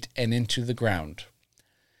feet and into the ground.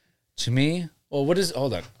 To me, hold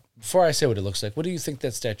on. Before I say what it looks like, what do you think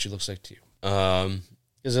that statue looks like to you?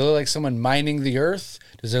 Does it look like someone mining the earth?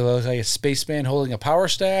 Does it look like a spaceman holding a power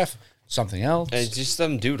staff? Something else? It's just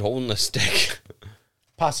some dude holding a stick.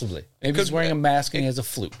 Possibly. Maybe he's wearing a mask and he has a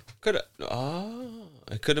flute.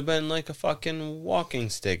 It could have been like a fucking walking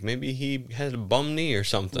stick. Maybe he had a bum knee or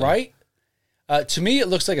something. Right? To me, it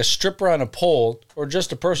looks like a stripper on a pole or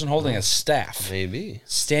just a person holding a staff. Maybe.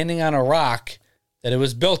 Standing on a rock that it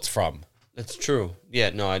was built from. That's true.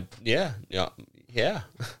 Yeah, no, yeah.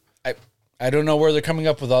 I don't know where they're coming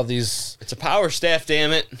up with all these. It's a power staff,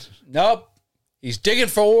 damn it. Nope. He's digging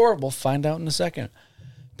for ore. We'll find out in a second.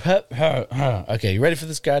 Okay, you ready for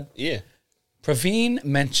this, God? Yeah. Praveen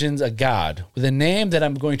mentions a god with a name that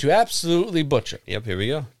I'm going to absolutely butcher. Yep, here we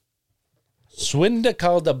go.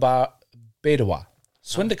 Swindakada Bedawa.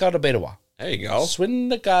 Swindakada Bedawa. There you go.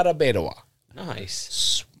 Swindakada Bedawa.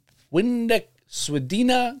 Nice.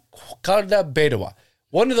 Swidina Karda Bedawa.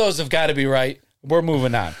 One of those have got to be right. We're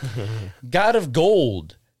moving on. God of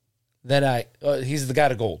gold. He's the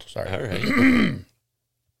god of gold. Sorry. All right.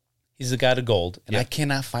 He's the god of gold, and Yep. I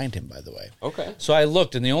cannot find him, by the way. Okay. So I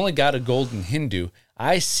looked, and the only god of gold in Hindu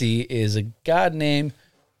I see is a god named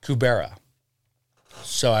Kubera.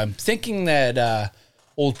 So I'm thinking that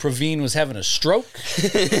old Praveen was having a stroke.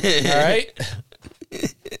 All right.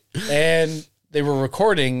 And they were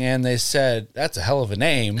recording, and they said, that's a hell of a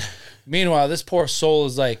name. Meanwhile, this poor soul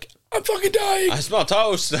is like, I'm fucking dying. I smell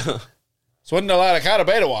toast. Swindle out of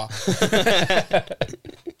Kadabedawa.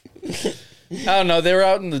 I don't know. They were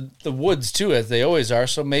out in the woods, too, as they always are,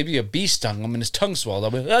 so maybe a bee stung him, and his tongue swelled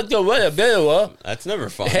up. That's never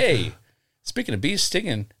fun. Hey, speaking of bees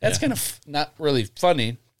stinging, that's kind of not really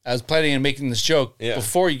funny. I was planning on making this joke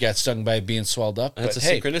before you got stung by being swelled up. That's but,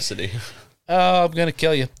 synchronicity. Oh, I'm going to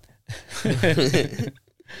kill you.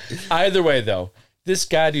 Either way, though, this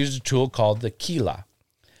god used a tool called the Kila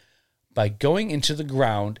by going into the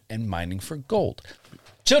ground and mining for gold.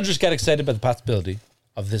 Childress got excited by the possibility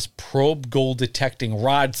of this probe gold detecting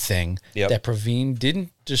rod thing that Praveen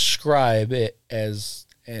didn't describe it as.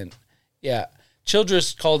 And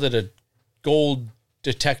Childress called it a gold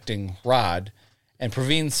detecting rod, and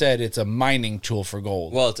Praveen said it's a mining tool for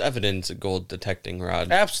gold. Well, it's evident it's a gold detecting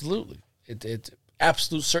rod. Absolutely. It's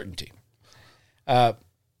absolute certainty.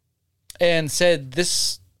 And said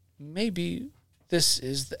this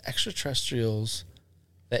is the extraterrestrials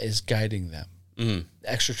that is guiding them. Mm. The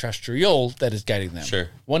extraterrestrial that is guiding them. Sure.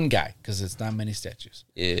 One guy, because it's not many statues.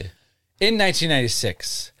 Yeah. In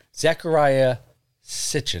 1996, Zachariah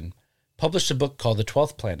Sitchin published a book called The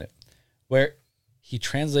 12th Planet, where he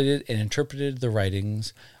translated and interpreted the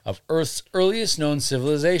writings of Earth's earliest known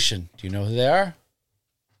civilization. Do you know who they are?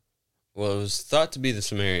 Well, it was thought to be the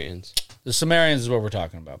Sumerians. The Sumerians is what we're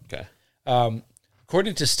talking about. Okay.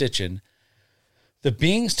 According to Sitchin, the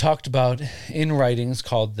beings talked about in writings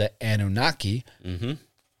called the Anunnaki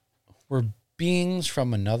were beings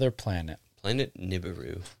from another planet. Planet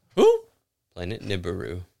Nibiru. Who? Planet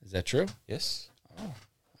Nibiru. Is that true? Yes. Oh,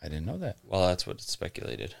 I didn't know that. Well, that's what it's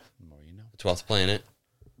speculated. The more you know. The 12th planet.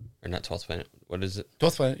 Or not 12th planet. What is it?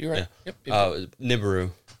 12th planet, you're right. Yeah. Yep.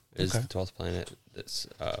 Nibiru is the 12th planet. That's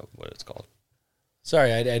what it's called.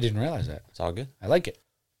 Sorry, I didn't realize that. It's all good. I like it.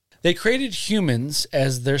 They created humans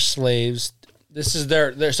as their slaves. This is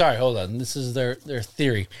their sorry, hold on. This is their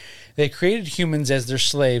theory. They created humans as their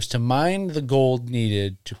slaves to mine the gold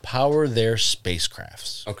needed to power their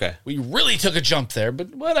spacecrafts. Okay. We really took a jump there,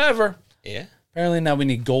 but whatever. Yeah. Apparently now we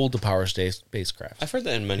need gold to power spacecraft. I've heard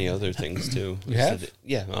that in many other things too. You have?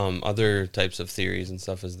 Yeah. Other types of theories and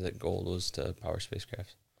stuff is that gold was to power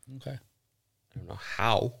spacecraft. Okay. I don't know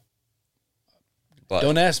how. But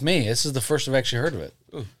Don't ask me. This is the first I've actually heard of it.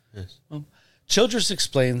 Ooh, yes. Childress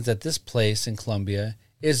explains that this place in Colombia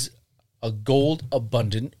is a gold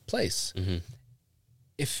abundant place. Mm-hmm.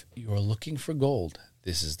 If you're looking for gold,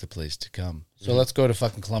 this is the place to come. So let's go to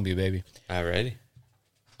fucking Colombia, baby. Alrighty.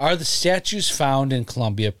 Are the statues found in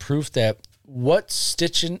Colombia proof that what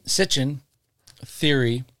Sitchin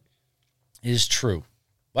theory is true?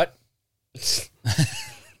 What?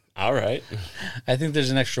 All right. I think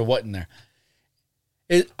there's an extra what in there.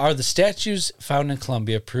 Are the statues found in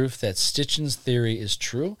Colombia proof that Sitchin's theory is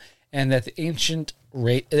true and that an ancient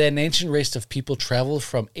race of people traveled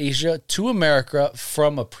from Asia to America for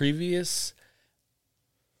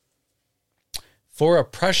a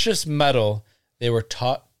precious metal they were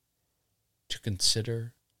taught to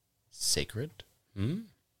consider sacred?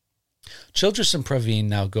 Childress and Praveen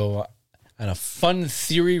now go on a fun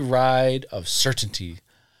theory ride of certainty.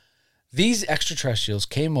 These extraterrestrials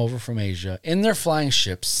came over from Asia in their flying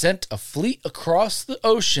ships, sent a fleet across the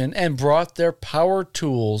ocean, and brought their power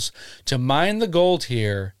tools to mine the gold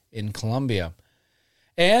here in Colombia.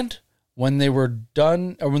 And when they were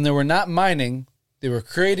done, or when they were not mining, they were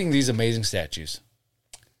creating these amazing statues.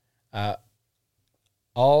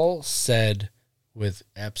 All said with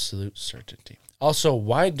absolute certainty. Also,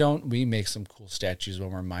 why don't we make some cool statues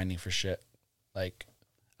when we're mining for shit? Like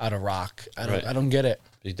out of rock. I don't get it.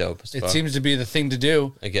 Be dope. It seems to be the thing to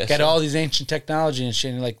do. I guess. Got all these ancient technology and shit,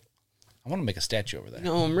 and you're like, I want to make a statue over there.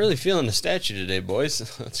 No, I'm really feeling the statue today,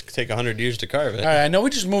 boys. Let's take 100 years to carve it. All right, I know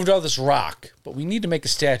we just moved all this rock, but we need to make a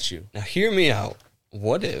statue. Now, hear me out.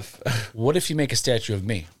 What if? What if you make a statue of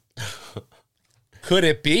me? Could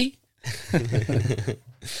it be? The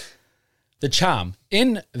Cham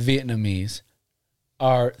in Vietnamese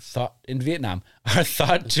are thought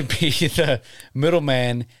to be the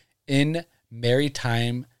middleman in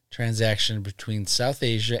maritime transaction between South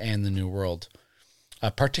Asia and the New World,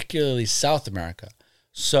 particularly South America.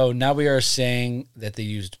 So now we are saying that they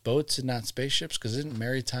used boats and not spaceships, because isn't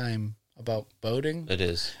maritime about boating? It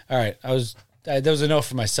is. All right, that was a note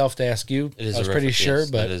for myself to ask you. It is. I was pretty sure,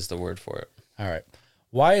 but that is the word for it. All right.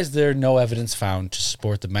 Why is there no evidence found to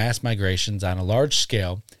support the mass migrations on a large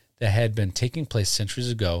scale that had been taking place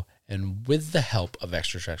centuries ago and with the help of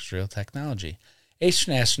extraterrestrial technology?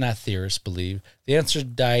 Ancient astronaut theorists believe the answer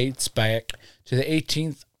dates back to the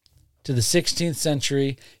 18th to the 16th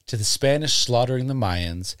century, to the Spanish slaughtering the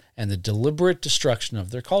Mayans and the deliberate destruction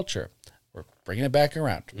of their culture. We're bringing it back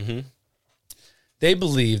around. Mm-hmm. They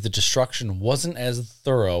believe the destruction wasn't as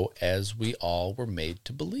thorough as we all were made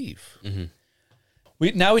to believe. Mm-hmm.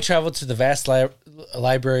 We travel to the vast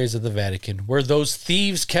libraries of the Vatican, where those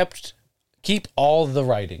thieves keep all the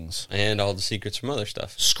writings. And all the secrets from other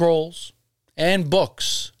stuff. Scrolls and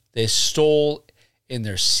books they stole in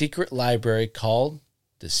their secret library called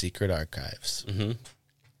the Secret Archives. Mm-hmm.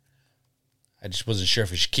 I just wasn't sure if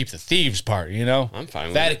we should keep the thieves part, you know? I'm fine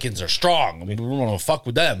with Vaticans are strong. We don't want to fuck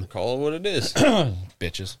with them. Call it what it is.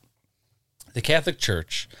 Bitches. The Catholic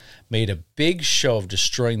Church made a big show of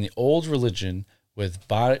destroying the old religion with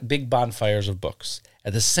big bonfires of books.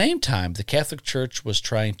 At the same time, the Catholic Church was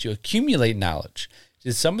trying to accumulate knowledge.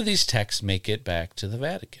 Did some of these texts make it back to the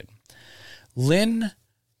Vatican? Lynn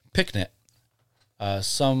Picknett,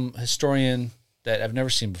 some historian that I've never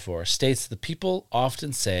seen before, states the people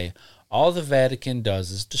often say all the Vatican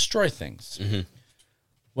does is destroy things,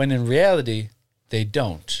 when in reality, they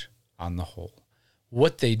don't, on the whole.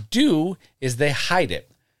 What they do is they hide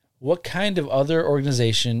it. What kind of other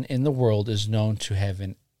organization in the world is known to have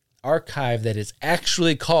an archive that is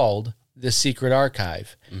actually called the Secret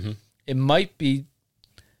Archive? Mm-hmm. It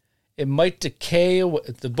might decay,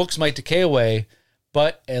 the books might decay away,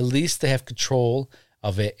 but at least they have control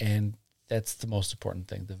of it, and that's the most important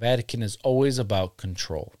thing. The Vatican is always about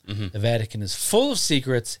control. Mm-hmm. The Vatican is full of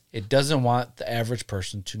secrets it doesn't want the average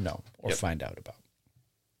person to know or find out about.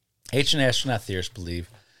 Ancient astronaut theorists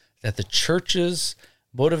believe that the church's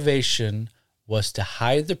motivation was to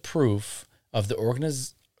hide the proof of the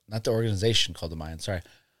not the organization called the Mayans,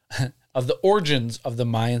 of the origins of the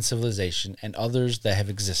Mayan civilization and others that have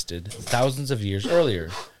existed thousands of years earlier.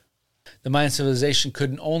 The Mayan civilization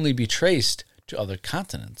couldn't only be traced to other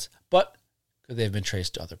continents, but could they have been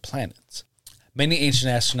traced to other planets? Many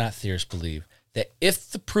ancient astronaut theorists believe that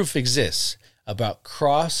if the proof exists about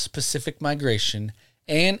cross-Pacific migration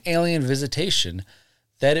and alien visitation,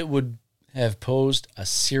 that it would have posed a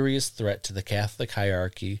serious threat to the Catholic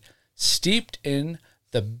hierarchy, steeped in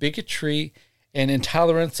the bigotry and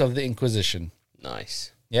intolerance of the Inquisition.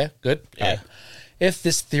 Nice. Yeah, good? Yeah. Right. If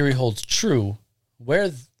this theory holds true,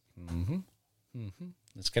 this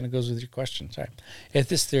kind of goes with your question. Sorry. If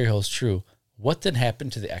this theory holds true, what then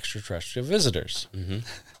happened to the extraterrestrial visitors?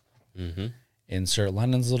 Mm-hmm. Mm-hmm. Insert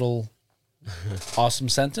Lennon's little awesome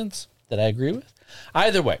sentence that I agree with.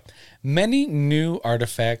 Either way, many new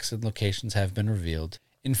artifacts and locations have been revealed.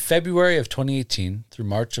 In February of 2018 through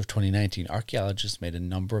March of 2019, archaeologists made a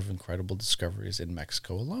number of incredible discoveries in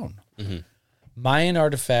Mexico alone. Mm-hmm. Mayan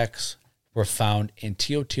artifacts were found in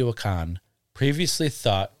Teotihuacan, previously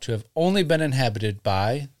thought to have only been inhabited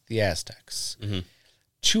by the Aztecs. Mm-hmm.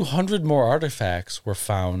 200 more artifacts were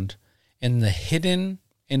found in a hidden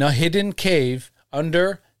cave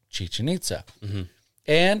under Chichen Itza. Mm-hmm.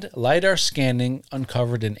 And LiDAR scanning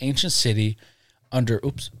uncovered an ancient city under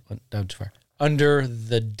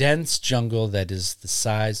the dense jungle that is the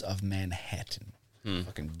size of Manhattan.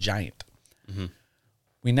 Fucking giant. Mm-hmm.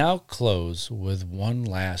 We now close with one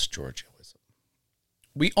last Georgianism.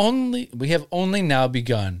 We have only now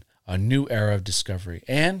begun a new era of discovery,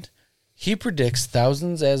 and He predicts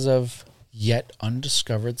thousands as of yet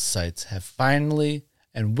undiscovered sites have finally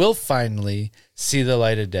and will finally see the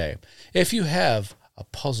light of day. If you have a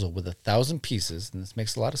puzzle with 1,000 pieces, and this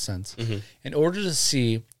makes a lot of sense, in order to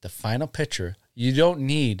see the final picture, you don't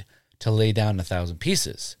need to lay down 1,000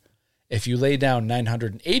 pieces. If you lay down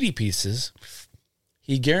 980 pieces,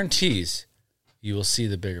 he guarantees you will see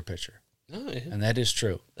the bigger picture. Oh, yeah. And that is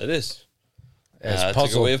true. That is. As that's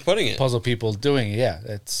a good way of putting it. Puzzle people doing it. Yeah,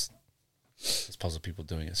 it's puzzle people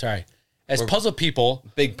doing it. Sorry. As puzzle people.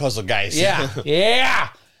 Big puzzle guys. Yeah. Yeah.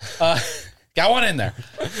 Got one in there.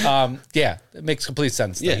 Yeah, it makes complete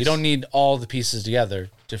sense. Yes. You don't need all the pieces together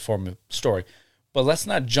to form a story. But let's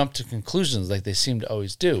not jump to conclusions like they seem to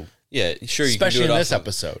always do. Yeah, sure. You Especially can do it in this off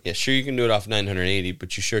episode. Yeah, sure you can do it off 980,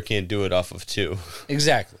 but you sure can't do it off of 2.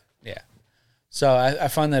 Exactly. Yeah. So I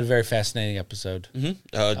found that a very fascinating episode.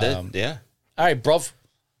 Mm-hmm. Yeah. All right, bruv.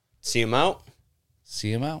 See him out.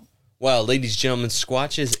 See him out. Well, ladies, gentlemen,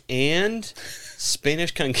 squatches and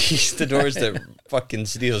Spanish conquistadors that fucking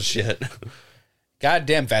steal shit.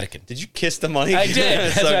 Goddamn Vatican. Did you kiss the mic? I did.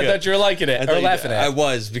 That's why I thought you were liking it or laughing at it. I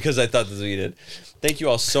was, because I thought this was what you did. Thank you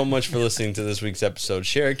all so much for listening to this week's episode.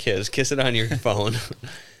 Share a kiss. Kiss it on your phone.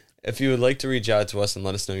 If you would like to reach out to us and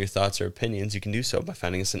let us know your thoughts or opinions, you can do so by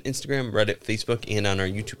finding us on Instagram, Reddit, Facebook, and on our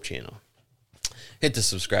YouTube channel. Hit the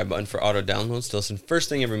subscribe button for auto downloads to listen first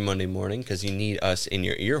thing every Monday morning, because you need us in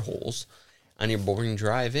your ear holes on your boring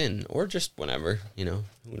drive in, or just whenever, who knows.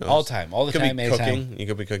 All time. All the could time, be anytime. cooking. You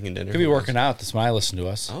could be cooking dinner. Could be working out. That's when I listen to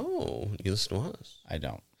us. Oh, you listen to us? I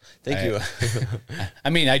don't. Thank you.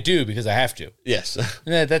 I mean, I do because I have to. Yes.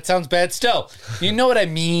 Yeah, that sounds bad still. You know what I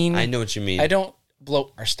mean? I know what you mean. I don't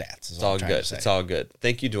bloat our stats. It's all good. It's all good.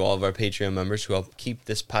 Thank you to all of our Patreon members who help keep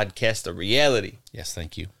this podcast a reality. Yes,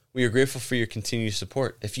 thank you. We are grateful for your continued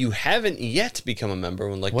support. If you haven't yet become a member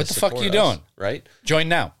and would like what to the support fuck are you us, doing? Right? Join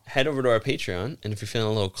now. Head over to our Patreon, and if you're feeling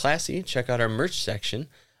a little classy, check out our merch section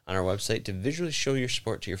on our website to visually show your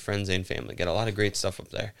support to your friends and family. Got a lot of great stuff up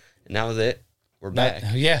there. And now that we're back.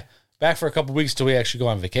 Back for a couple weeks till we actually go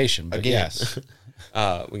on vacation. But again. yes.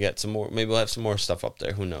 We got some more. Maybe we'll have some more stuff up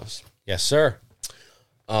there. Who knows? Yes, sir.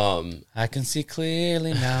 I can see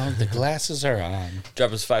clearly now. The glasses are on.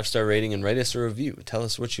 Drop us a 5-star rating and write us a review. Tell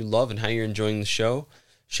us what you love and how you're enjoying the show.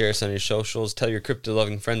 Share us on your socials. Tell your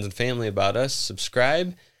crypto-loving friends and family about us.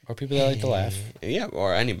 Subscribe. Or people that like to laugh. Yeah,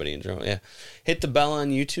 or anybody in general, yeah. Hit the bell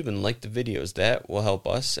on YouTube and like the videos. That will help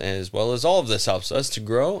us, as well as all of this helps us to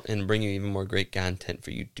grow and bring you even more great content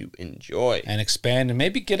for you to enjoy. And expand and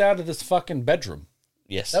maybe get out of this fucking bedroom.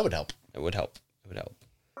 Yes. That would help. It would help. It would help.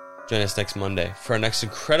 Join us next Monday for our next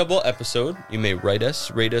incredible episode. You may write us,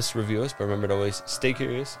 rate us, review us, but remember to always stay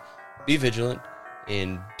curious, be vigilant,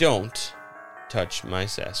 and don't touch my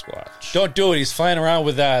Sasquatch. Don't do it. He's flying around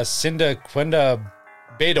with Cinda Quenda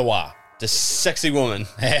Bedawa. The sexy woman.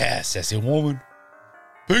 Yeah, sassy woman.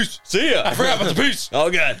 Peace. See ya. I forgot about the peace. Oh,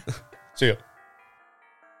 good. See ya.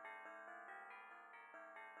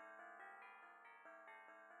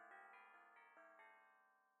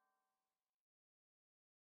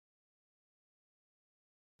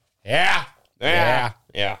 Yeah. Yeah.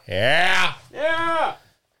 Yeah. Yeah. Yeah. Yeah.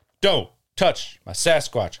 Don't touch my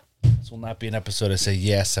Sasquatch. This will not be an episode I say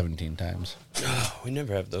yeah 17 times. Oh, we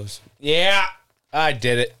never have those. Yeah. I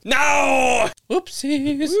did it. No.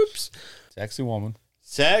 Whoopsies. Whoops. Sexy woman.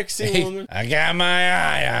 Sexy Hey, woman. I got my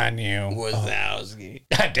eye on you. Wazowski.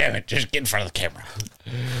 God damn it. Just get in front of the camera.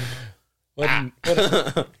 What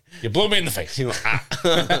you blew me in the face.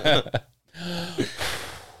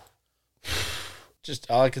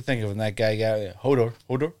 Just all I could think of when that guy got Hodor.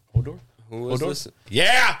 Who was this?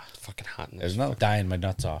 Yeah. It's fucking hot in There's no dying my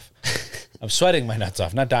nuts off. I'm sweating my nuts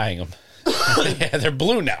off, not dyeing them. Yeah, they're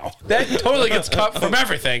blue now. That totally gets cut from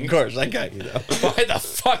everything. Of course, I got you though. Why the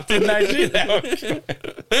fuck didn't I do that?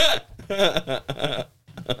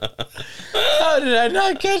 How did I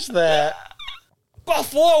not catch that?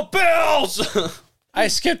 Buffalo Bills! I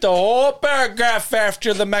skipped a whole paragraph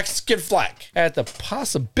after the Mexican flag at the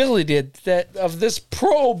possibility of this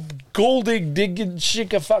pro golding digging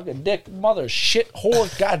shika fucking dick mother shit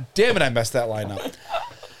whore. God damn it, I messed that line up.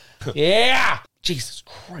 Yeah. Jesus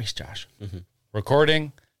Christ, Josh. Mm-hmm.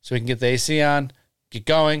 Recording so we can get the AC on. Get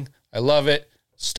going. I love it.